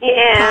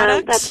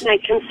product. That's my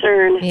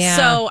concern. Yeah.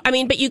 So,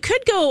 but you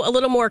could go a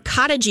little more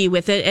cottagey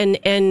with it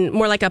and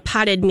more like a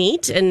potted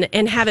meat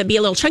and have it be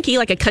a little chunky,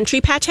 like a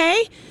country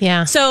pate.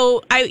 Yeah.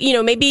 So,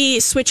 maybe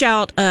switch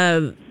out,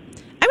 I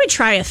would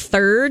try a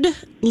third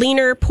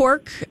leaner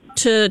pork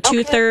to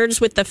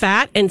 2/3 with the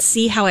fat and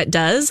see how it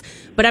does.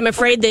 But I'm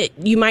afraid that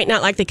you might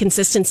not like the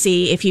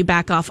consistency if you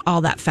back off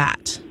all that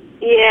fat.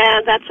 Yeah,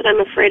 that's what I'm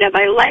afraid of.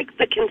 I like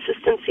the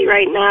consistency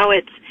right now.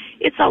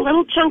 It's a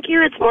little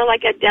chunkier. It's more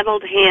like a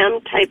deviled ham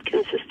type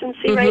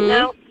consistency right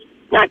now.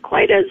 Not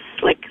quite as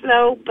slick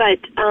though, but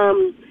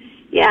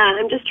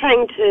I'm just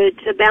trying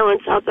to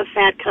balance out the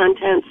fat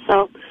content.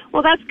 So,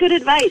 well, that's good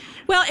advice.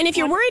 Well, and if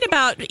you're worried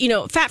about,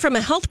 fat from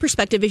a health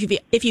perspective,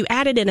 if you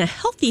added in a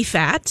healthy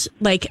fat,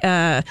 like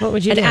what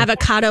would you do?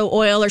 Avocado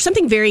oil or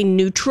something very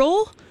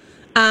neutral,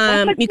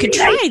 you could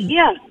try.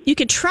 Yeah, you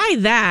could try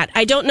that.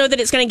 I don't know that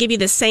it's going to give you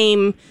the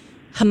same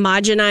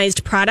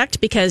homogenized product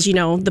because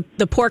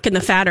the pork and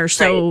the fat are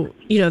so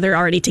they're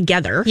already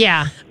together.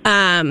 Yeah.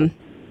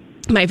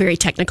 My very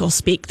technical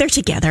speak, they're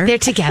together.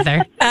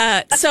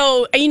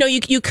 So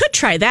you could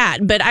try that,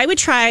 but I would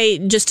try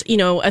just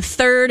a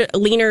third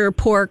leaner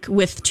pork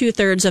with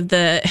 2/3 of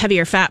the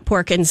heavier fat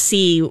pork and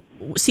see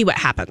what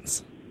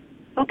happens.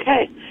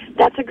 Okay,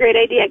 that's a great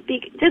idea.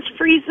 This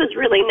freezes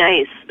really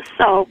nice.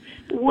 So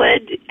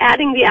would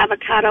adding the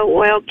avocado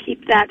oil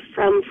keep that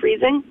from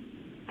freezing?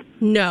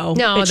 No,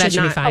 that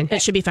should be fine.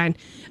 It should be fine.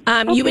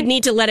 You would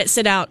need to let it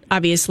sit out,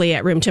 obviously,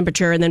 at room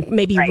temperature, and then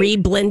maybe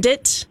re-blend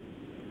it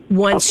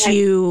once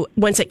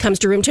it comes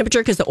to room temperature,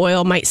 because the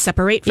oil might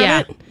separate from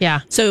it.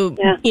 Yeah. So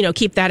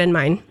keep that in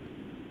mind.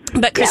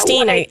 But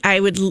Christine, I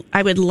would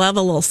love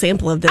a little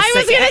sample of this. I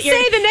was going to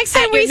say the next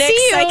time we see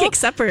you, Psychic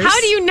Suppers.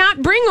 How do you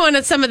not bring one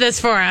of some of this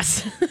for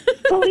us?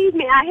 Believe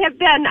me, I have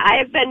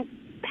been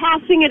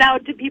passing it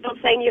out to people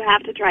saying you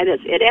have to try this.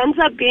 It ends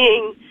up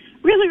being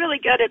really, really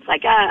good. It's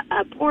like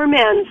a poor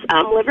man's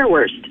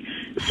liverwurst.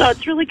 So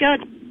it's really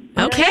good.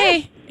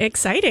 Okay.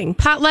 Exciting.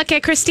 Potluck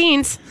at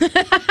Christine's.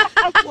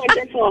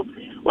 Wonderful.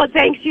 Well,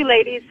 thanks, you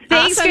ladies.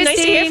 Thanks, awesome. Christine.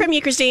 Nice to hear from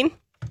you, Christine.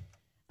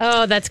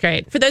 Oh, that's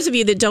great. For those of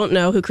you that don't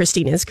know who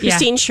Christine is,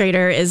 Christine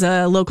Schrader is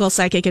a local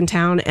psychic in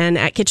town, and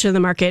at Kitchen of the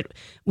Market,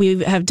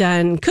 we have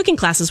done cooking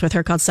classes with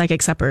her called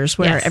Psychic Suppers,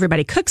 where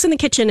everybody cooks in the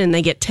kitchen and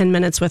they get 10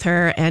 minutes with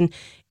her, and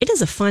it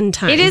is a fun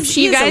time. It is.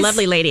 She is a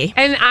lovely lady.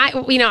 And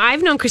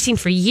I've known Christine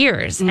for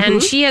years,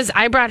 and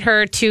I brought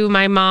her to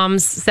my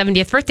mom's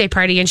 70th birthday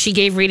party, and she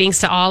gave readings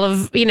to all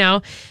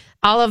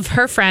of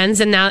her friends,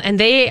 and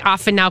they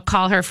often now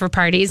call her for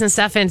parties and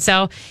stuff. And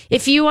so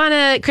if you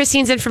want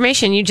Christine's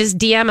information, you just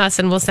DM us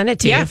and we'll send it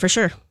to you. Yeah, for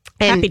sure.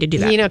 Happy to do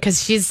that.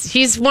 Because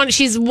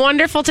she's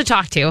wonderful to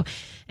talk to.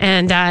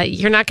 And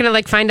you're not going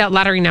to find out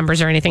lottery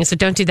numbers or anything, so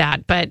don't do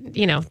that. But,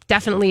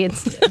 definitely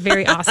it's a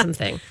very awesome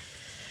thing.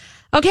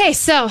 Okay,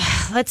 so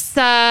let's,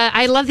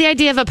 I love the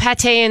idea of a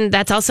pate, and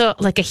that's also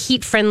like a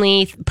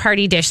heat-friendly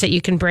party dish that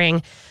you can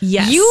bring.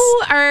 Yes.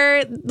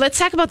 Let's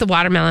talk about the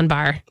watermelon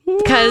bar.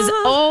 Because,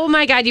 oh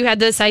my God, you had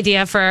this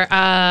idea for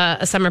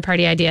a summer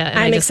party idea. And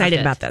I'm excited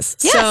about this.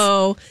 Yes.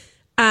 So,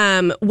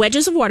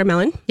 wedges of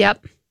watermelon.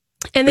 Yep.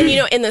 And then,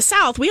 in the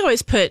South, we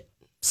always put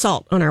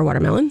salt on our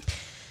watermelon.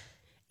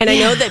 And I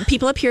know that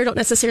people up here don't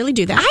necessarily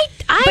do that.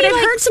 But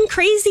I've heard some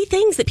crazy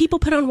things that people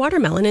put on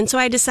watermelon. And so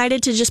I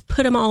decided to just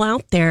put them all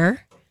out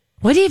there.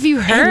 What have you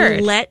heard?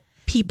 And let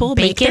people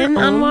bacon make their on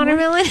own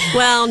watermelon?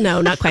 Well,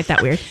 no, not quite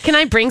that weird. Can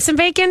I bring some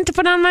bacon to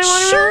put on my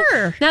watermelon?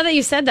 Sure. Now that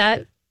you said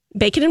that.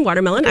 Bacon and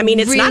watermelon. I mean,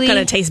 it's not going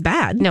to taste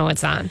bad. No,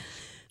 it's not.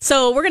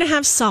 So we're going to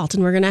have salt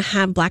and we're going to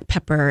have black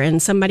pepper.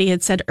 And somebody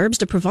had said herbs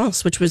de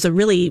Provence, which was a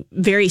really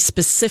very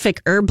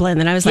specific herb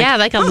blend. And I was like,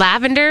 like a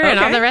lavender and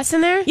all the rest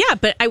in there. Yeah,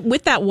 but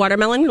with that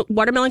watermelon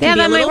can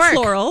be a little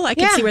floral. I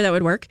can see where that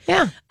would work.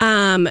 Yeah.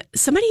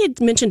 Somebody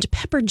had mentioned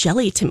pepper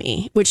jelly to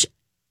me, which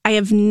I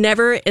have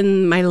never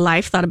in my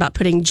life thought about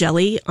putting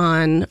jelly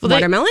on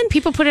watermelon.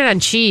 People put it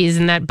on cheese,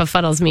 and that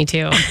befuddles me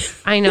too.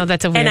 I know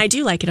that's a weird. And I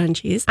do like it on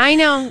cheese. I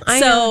know.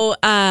 So,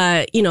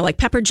 like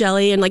pepper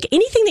jelly and like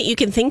anything that you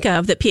can think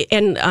of that,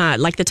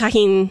 like the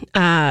Tajín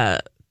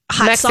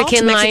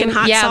Mexican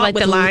hot salt like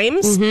with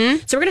limes.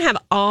 Mm-hmm. So we're going to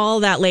have all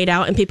that laid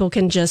out, and people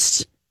can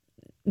just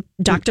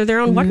doctor their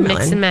own watermelon.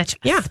 Mix and match.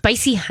 Yeah.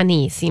 Spicy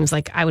honey seems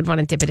like I would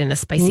want to dip it in a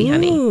spicy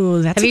honey.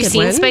 Ooh, that's Have you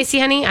seen spicy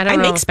honey? I don't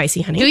know. I make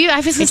spicy honey. Do you? I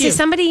was going to say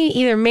somebody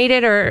either made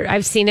it or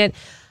I've seen it.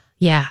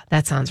 Yeah,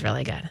 that sounds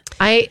really good.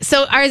 Is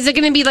it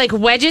going to be like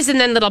wedges and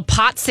then little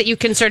pots that you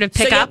can sort of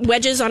pick up?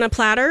 Wedges on a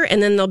platter,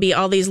 and then there'll be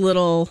all these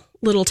little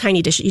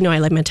tiny dishes. You know, I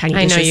love my tiny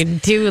dishes. I know you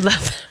do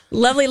love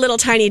lovely little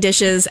tiny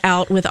dishes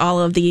out with all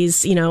of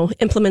these,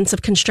 implements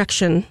of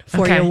construction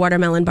for your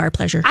watermelon bar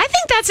pleasure. I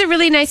think that's a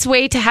really nice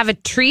way to have a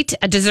treat,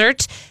 a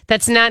dessert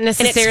that's not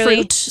necessarily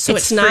fruit, so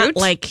it's not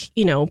like,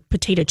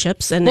 potato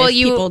chips. And if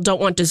people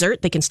don't want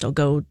dessert, they can still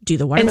go do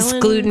the watermelon. And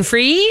it's gluten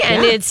free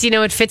and it's,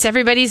 it fits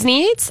everybody's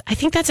needs. I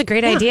think that's a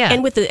great idea.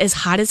 And with as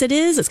hot as it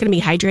is, it's going to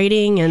be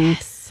hydrating and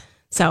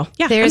so,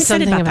 there's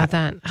something about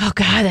that. Oh,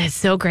 God, that's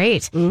so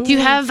great. Mm. Do you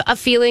have a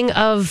feeling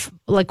of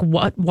like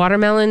what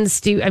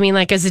watermelons do? I mean,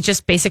 like, is it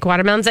just basic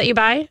watermelons that you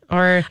buy?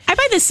 Or I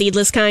buy the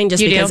seedless kind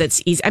just because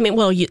it's easy. I mean,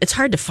 it's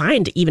hard to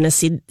find even a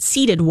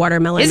seeded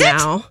watermelon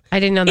now. I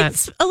didn't know that.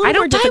 It's a little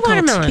more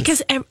difficult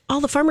because all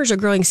the farmers are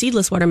growing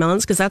seedless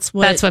watermelons because that's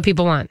what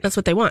people want. That's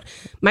what they want.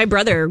 My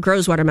brother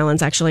grows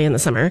watermelons actually in the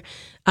summer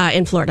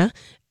in Florida.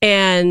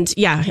 And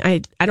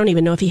I don't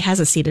even know if he has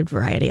a seeded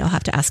variety. I'll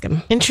have to ask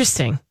him.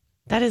 Interesting.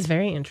 That is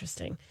very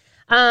interesting.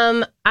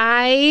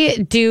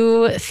 I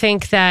do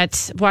think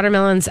that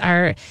watermelons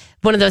are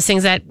one of those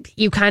things that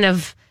you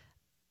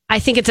I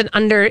think it's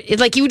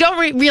you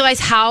don't realize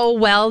how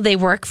well they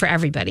work for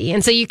everybody.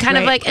 And so you kind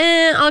of like,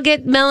 I'll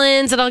get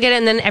melons and I'll get it.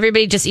 And then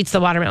everybody just eats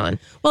the watermelon.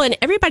 Well, and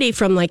everybody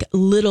from like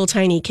little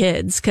tiny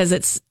kids, because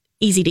it's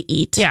easy to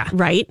eat. Yeah.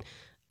 Right.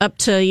 Up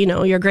to,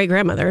 your great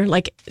grandmother.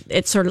 Like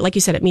it's sort of like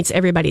you said, it meets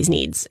everybody's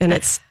needs and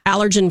it's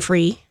allergen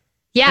free.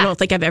 Yeah. I don't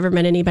think I've ever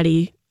met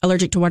anybody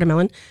allergic to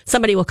watermelon.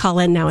 Somebody will call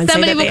in now and say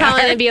that they are.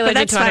 And be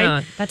allergic to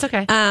watermelon. That's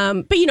okay.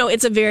 But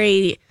it's a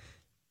very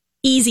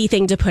easy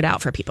thing to put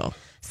out for people.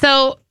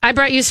 So I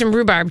brought you some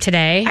rhubarb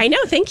today. I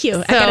know. Thank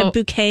you. I got a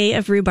bouquet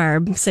of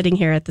rhubarb sitting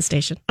here at the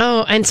station.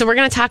 Oh, and so we're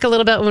going to talk a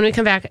little bit when we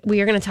come back. We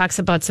are going to talk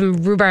about some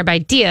rhubarb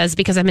ideas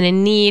because I'm going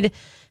to need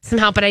some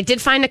help. But I did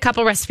find a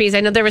couple recipes. I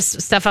know there was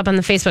stuff up on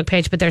the Facebook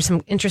page, but there's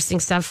some interesting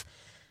stuff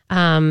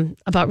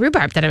about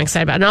rhubarb that I'm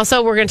excited about. And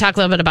also, we're going to talk a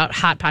little bit about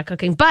hot pot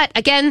cooking. But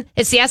again,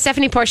 it's the Ask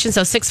Stephanie portion.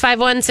 So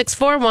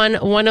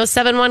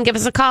 651-641-1071. Give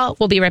us a call.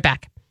 We'll be right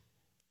back.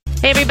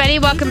 Hey, everybody.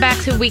 Welcome back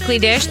to Weekly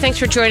Dish. Thanks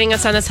for joining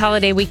us on this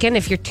holiday weekend.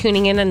 If you're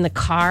tuning in the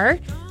car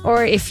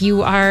or if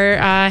you are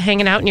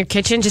hanging out in your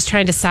kitchen, just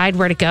trying to decide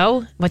where to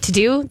go, what to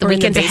do, the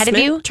weekend's ahead of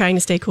you. Trying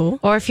to stay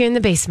cool. Or if you're in the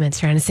basement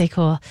trying to stay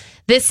cool.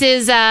 This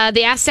is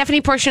the Ask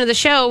Stephanie portion of the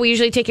show. We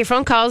usually take your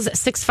phone calls,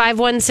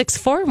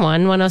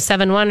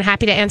 651-641-1071.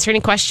 Happy to answer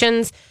any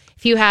questions.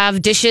 If you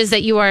have dishes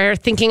that you are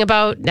thinking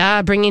about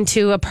bringing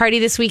to a party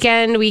this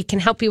weekend, we can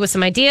help you with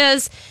some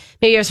ideas.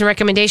 Maybe you have some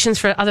recommendations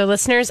for other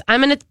listeners.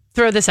 I'm going to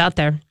throw this out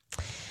there.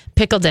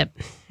 Pickle dip.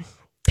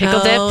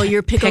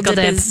 Your pickle dip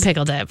is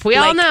pickle dip. We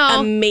all know.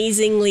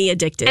 Amazingly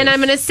addictive. And I'm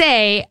going to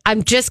say,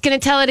 I'm just going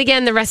to tell it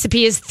again. The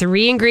recipe is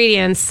 3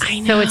 ingredients. I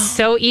know. So it's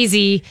so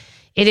easy.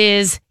 It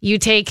is, you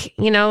take,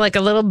 like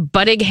a little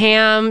buttig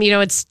ham,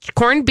 it's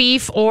corned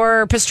beef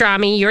or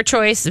pastrami, your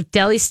choice.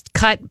 Deli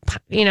cut,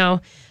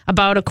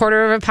 about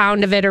 1/4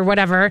 pound of it or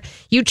whatever.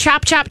 You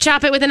chop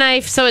it with a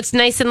knife so it's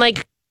nice and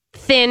like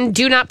thin.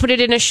 Do not put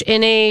it in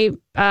a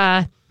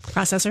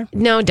processor.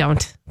 No,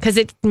 don't, because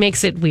it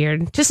makes it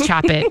weird. Just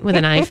chop it with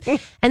a knife.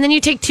 And then you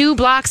take 2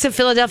 blocks of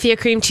Philadelphia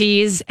cream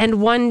cheese and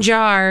 1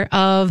 jar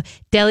of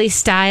deli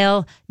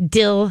style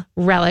dill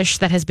relish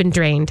that has been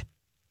drained.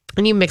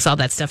 And you mix all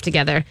that stuff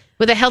together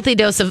with a healthy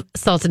dose of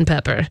salt and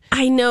pepper.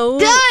 I know.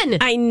 Done!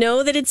 I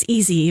know that it's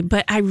easy,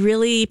 but I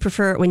really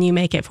prefer it when you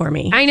make it for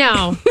me. I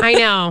know.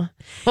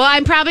 Well,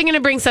 I'm probably going to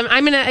bring some.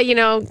 I'm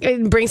going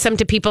to, bring some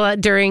to people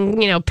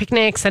during,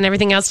 picnics and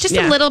everything else. Just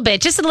a little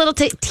bit. Just a little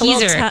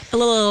teaser. A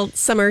little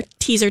summer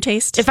teaser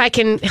taste. If I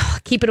can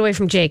keep it away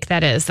from Jake,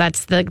 that's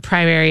the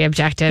primary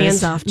objective.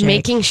 Hands off, Jake.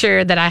 Making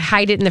sure that I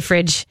hide it in the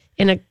fridge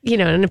in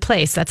a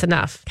place. That's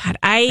enough. God,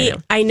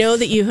 I know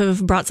that you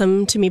have brought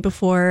some to me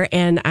before,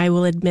 and I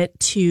will admit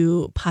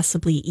to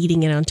possibly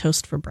eating it on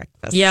toast for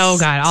breakfast. Yeah, oh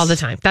God, all the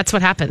time. That's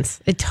what happens.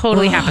 It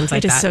totally happens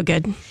like that. It is so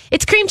good.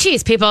 It's cream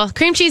cheese, people.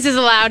 Cream cheese is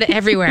allowed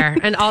everywhere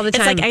and all the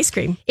time. It's like ice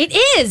cream. It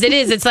is.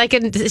 It's like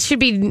it should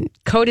be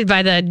coded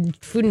by the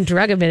Food and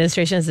Drug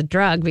Administration as a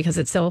drug because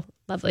it's so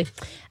lovely.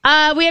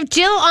 We have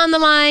Jill on the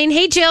line.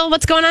 Hey, Jill,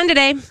 what's going on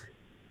today?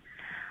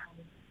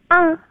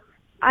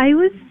 I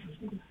was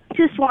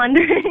just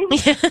wondering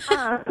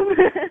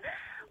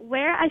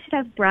where I should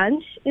have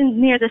brunch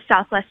near the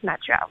Southwest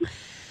Metro.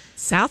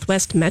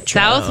 Southwest Metro.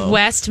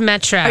 Southwest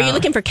Metro. Are you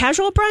looking for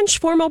casual brunch,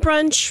 formal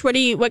brunch?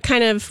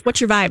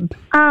 What's your vibe?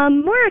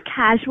 More a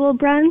casual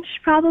brunch,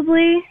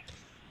 probably.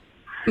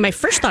 My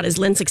first thought is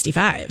Lynn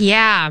 65.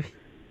 Yeah.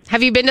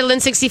 Have you been to Lynn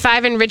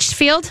 65 in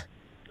Richfield?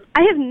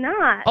 I have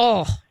not.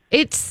 Oh,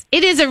 it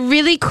is a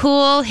really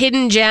cool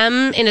hidden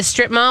gem in a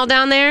strip mall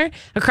down there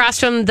across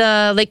from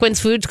the Lake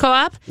Winds Foods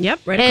Co-op.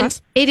 Yep, right and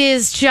across. It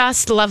is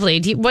just lovely.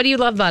 What do you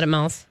love about it,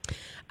 Miles?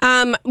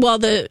 Well,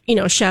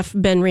 chef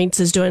Ben Reitz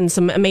is doing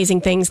some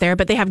amazing things there,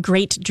 but they have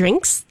great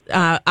drinks,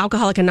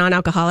 alcoholic and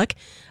non-alcoholic.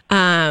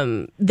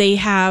 They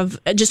have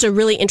just a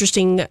really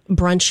interesting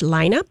brunch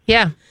lineup.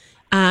 Yeah.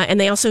 And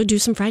they also do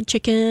some fried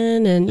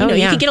chicken and, you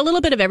can get a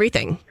little bit of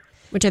everything,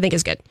 which I think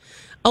is good.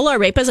 Ola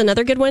Arepa is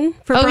another good one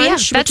for brunch. Yeah.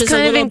 Which That's is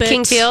kind a of little in bit,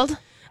 Kingfield.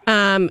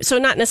 So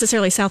not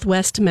necessarily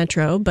Southwest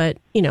Metro, but,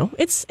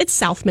 it's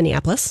South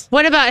Minneapolis.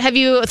 Have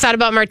you thought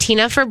about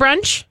Martina for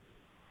brunch?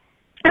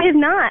 I have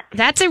not.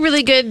 That's a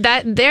really good,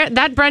 that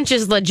brunch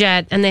is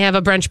legit, and they have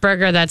a brunch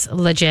burger that's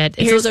legit.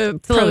 Here's a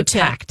pro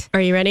tip.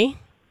 Are you ready?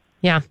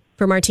 Yeah.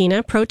 For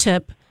Martina, pro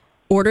tip,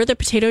 order the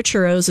potato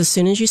churros as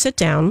soon as you sit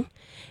down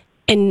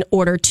and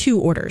order 2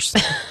 orders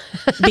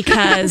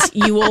because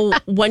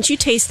once you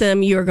taste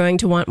them, you're going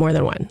to want more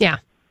than one. Yeah.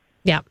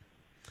 Yeah.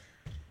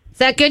 Is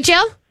that good,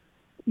 Jill?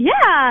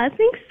 Yeah.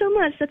 Thanks so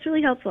much. That's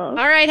really helpful. All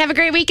right. Have a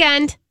great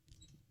weekend.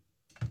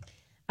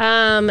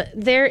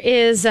 There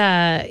is,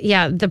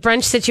 the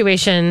brunch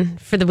situation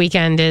for the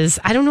weekend is,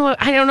 I don't know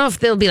if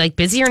they'll be like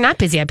busy or not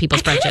busy at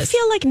people's brunches. I kind of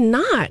feel like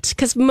not,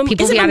 because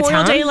isn't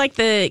Memorial Day like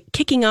the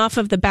kicking off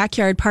of the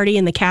backyard party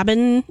in the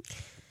cabin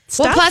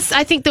stuff? Well, plus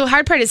I think the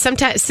hard part is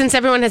sometimes, since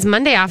everyone has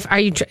Monday off,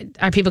 are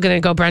people going to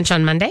go brunch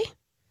on Monday?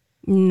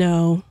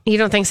 No. You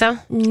don't think so?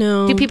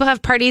 No. Do people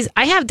have parties?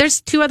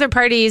 There's 2 other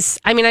parties.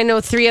 I mean, I know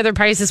 3 other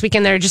parties this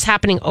weekend that are just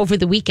happening over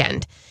the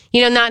weekend.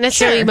 Not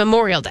necessarily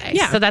Memorial Day.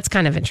 Yeah. So that's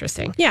kind of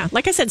interesting. Yeah.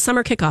 Like I said,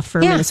 summer kickoff for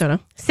Minnesota.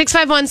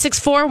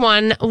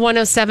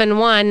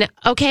 651-641-1071.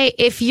 Okay,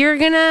 if you're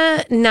going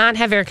to not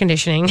have air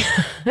conditioning,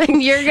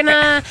 you're going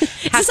to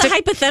Is this a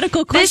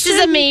hypothetical question? This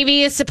is a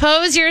maybe.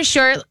 Suppose you're a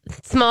short,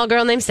 small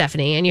girl named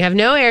Stephanie and you have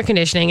no air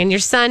conditioning and your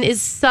son is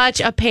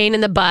such a pain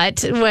in the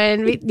butt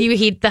when you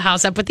heat the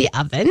house up with the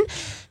oven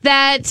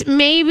that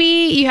maybe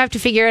you have to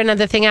figure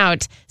another thing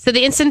out. So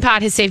the Instant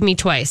Pot has saved me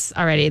twice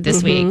already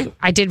this week.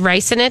 I did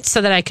rice in it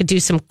so that I could do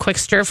some quick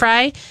stir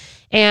fry.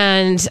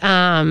 And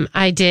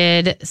I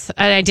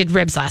did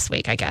ribs last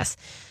week, I guess.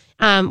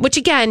 Which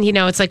again,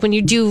 it's like when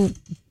you do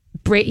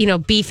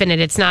beef in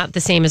it, it's not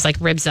the same as like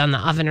ribs on the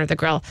oven or the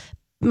grill.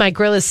 My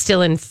grill is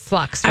still in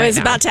flux right I was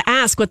now. about to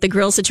ask what the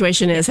grill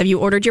situation is. Have you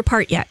ordered your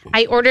part yet?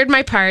 I ordered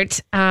my part,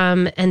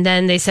 and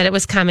then they said it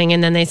was coming,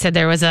 and then they said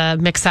there was a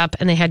mix-up,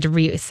 and they had to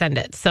resend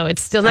it. So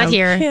it's still not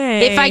here.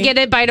 If I get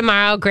it by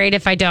tomorrow, great.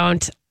 If I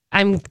don't,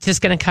 I'm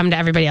just going to come to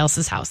everybody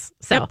else's house.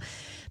 So,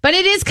 But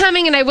it is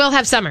coming, and I will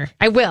have summer.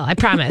 I will, I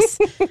promise.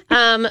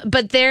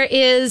 But there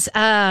is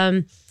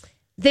the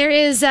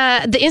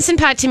Instant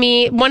Pot. To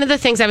me, one of the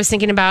things I was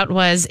thinking about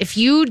was if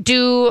you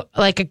do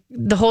like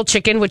the whole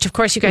chicken, which of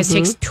course you guys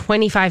takes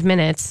 25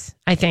 minutes,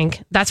 I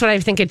think. That's what I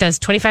think it does,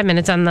 25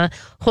 minutes on the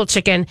whole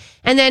chicken.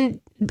 And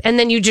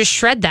then you just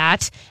shred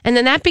that. And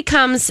then that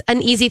becomes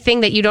an easy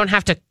thing that you don't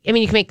have to,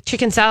 you can make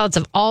chicken salads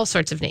of all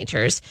sorts of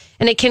natures.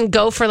 And it can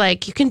go for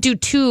you can do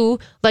 2,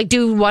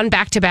 do one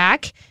back to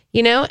back,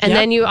 and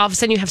then you all of a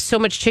sudden you have so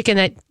much chicken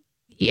that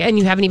and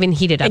you haven't even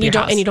heated up and you your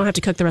don't house. and you don't have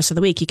to cook the rest of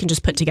the week. You can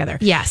just put together.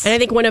 Yes. And I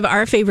think one of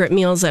our favorite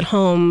meals at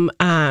home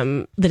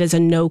that is a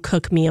no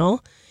cook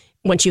meal,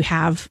 once you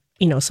have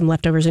some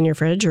leftovers in your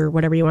fridge or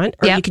whatever you want,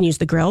 or you can use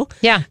the grill.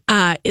 Yeah.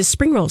 Is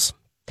spring rolls.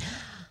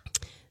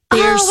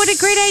 They're what a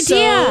great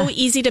idea! So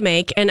easy to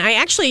make, and I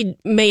actually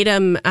made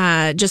them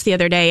just the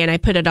other day, and I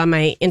put it on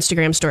my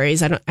Instagram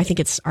stories. I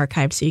think it's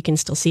archived, so you can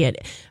still see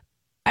it.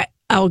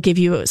 I'll give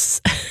you a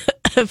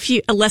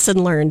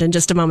lesson learned in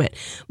just a moment.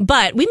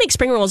 But we make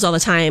spring rolls all the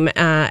time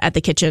at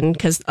the kitchen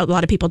because a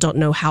lot of people don't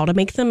know how to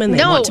make them and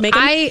they want to make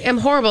them. I am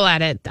horrible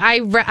at it. I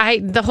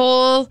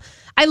love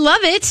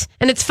it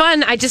and it's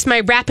fun.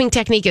 My wrapping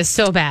technique is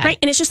so bad. Right,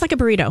 and it's just like a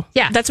burrito.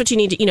 Yeah, that's what you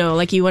need to.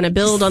 You want to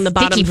build on the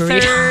bottom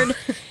third.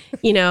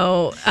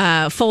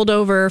 Fold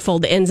over,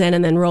 fold the ends in,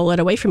 and then roll it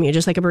away from you,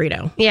 just like a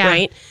burrito. Yeah.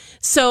 Right.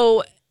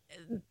 So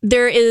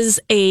there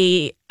is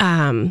a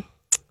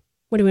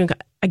what do we call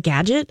a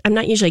gadget? I'm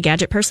not usually a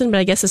gadget person, but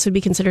I guess this would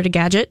be considered a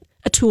gadget,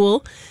 a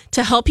tool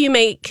to help you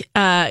make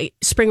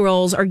spring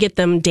rolls or get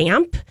them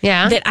damp.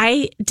 Yeah. That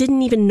I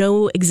didn't even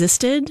know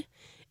existed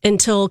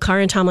until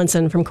Karen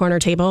Tomlinson from Corner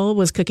Table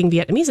was cooking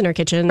Vietnamese in her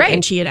kitchen, right.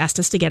 And she had asked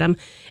us to get them.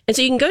 And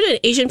so you can go to an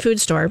Asian food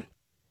store,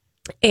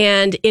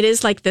 and it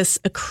is like this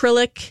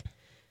acrylic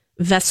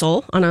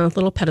vessel on a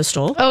little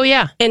pedestal. Oh,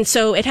 yeah. And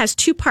so it has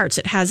 2 parts.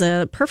 It has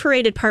a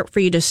perforated part for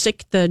you to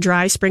stick the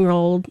dry spring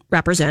roll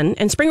wrappers in.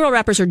 And spring roll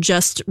wrappers are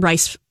just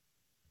rice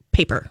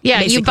paper. Yeah,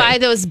 basically. you buy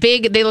those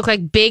big, they look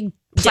like big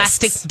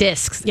plastic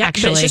discs. Yeah,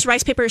 actually, but it's just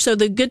rice paper. So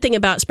the good thing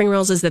about spring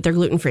rolls is that they're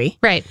gluten free.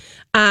 Right.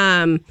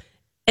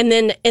 And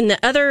then in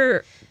the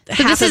other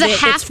So half this is of a it,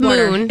 half it's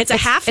water. moon. It's a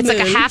half moon. It's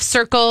like a half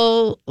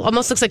circle.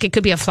 Almost looks like it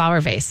could be a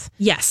flower vase.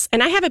 Yes,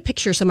 and I have a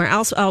picture somewhere.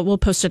 We'll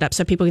post it up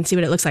so people can see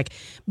what it looks like.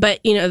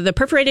 But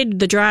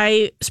the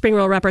dry spring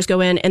roll wrappers go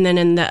in, and then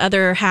in the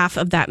other half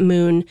of that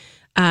moon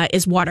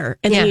is water,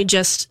 and then you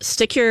just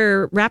stick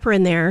your wrapper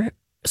in there,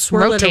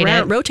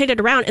 rotate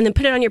it around, and then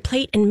put it on your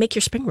plate and make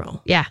your spring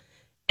roll. Yeah.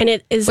 And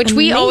it is Which amazing.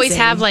 we always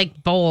have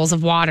like bowls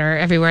of water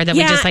everywhere that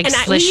we just like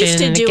slish in. We used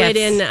to and do it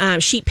in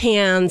sheet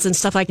pans and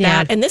stuff like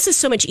that. And this is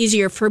so much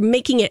easier for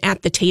making it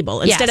at the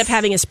table instead of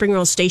having a spring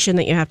roll station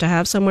that you have to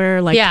have somewhere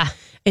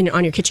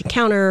on your kitchen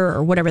counter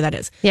or whatever that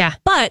is. Yeah.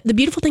 But the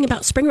beautiful thing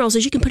about spring rolls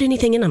is you can put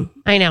anything in them.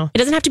 I know. It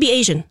doesn't have to be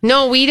Asian.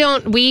 No, we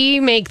don't. We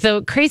make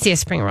the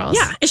craziest spring rolls.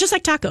 Yeah. It's just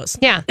like tacos.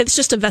 Yeah. It's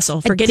just a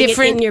vessel for getting it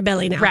in your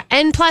belly now. Right.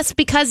 And plus,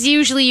 because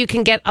usually you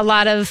can get a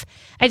lot of,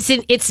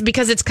 it's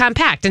because it's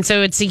compact. And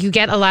so you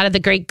get a lot of the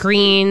great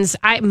greens.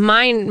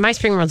 My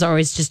spring rolls are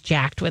always just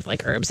jacked with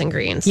like herbs and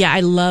greens. Yeah. I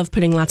love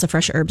putting lots of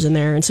fresh herbs in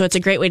there. And so it's a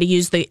great way to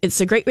use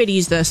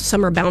the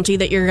summer bounty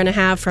that you're going to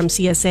have from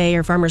CSA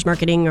or Farmers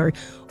Marketing or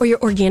your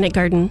organic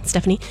garden,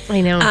 Stephanie.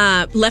 I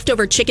know.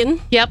 Leftover chicken.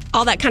 Yep.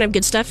 All that kind of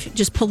good stuff.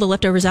 Just pull the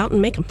leftovers out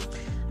and make them.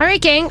 All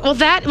right, gang. Well,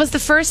 that was the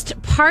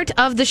first part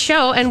of the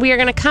show, and we are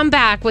going to come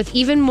back with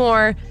even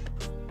more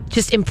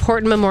just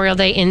important Memorial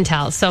Day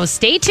intel. So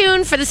stay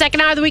tuned for the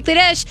second hour of the Weekly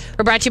Dish.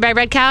 We're brought to you by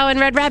Red Cow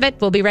and Red Rabbit.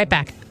 We'll be right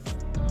back.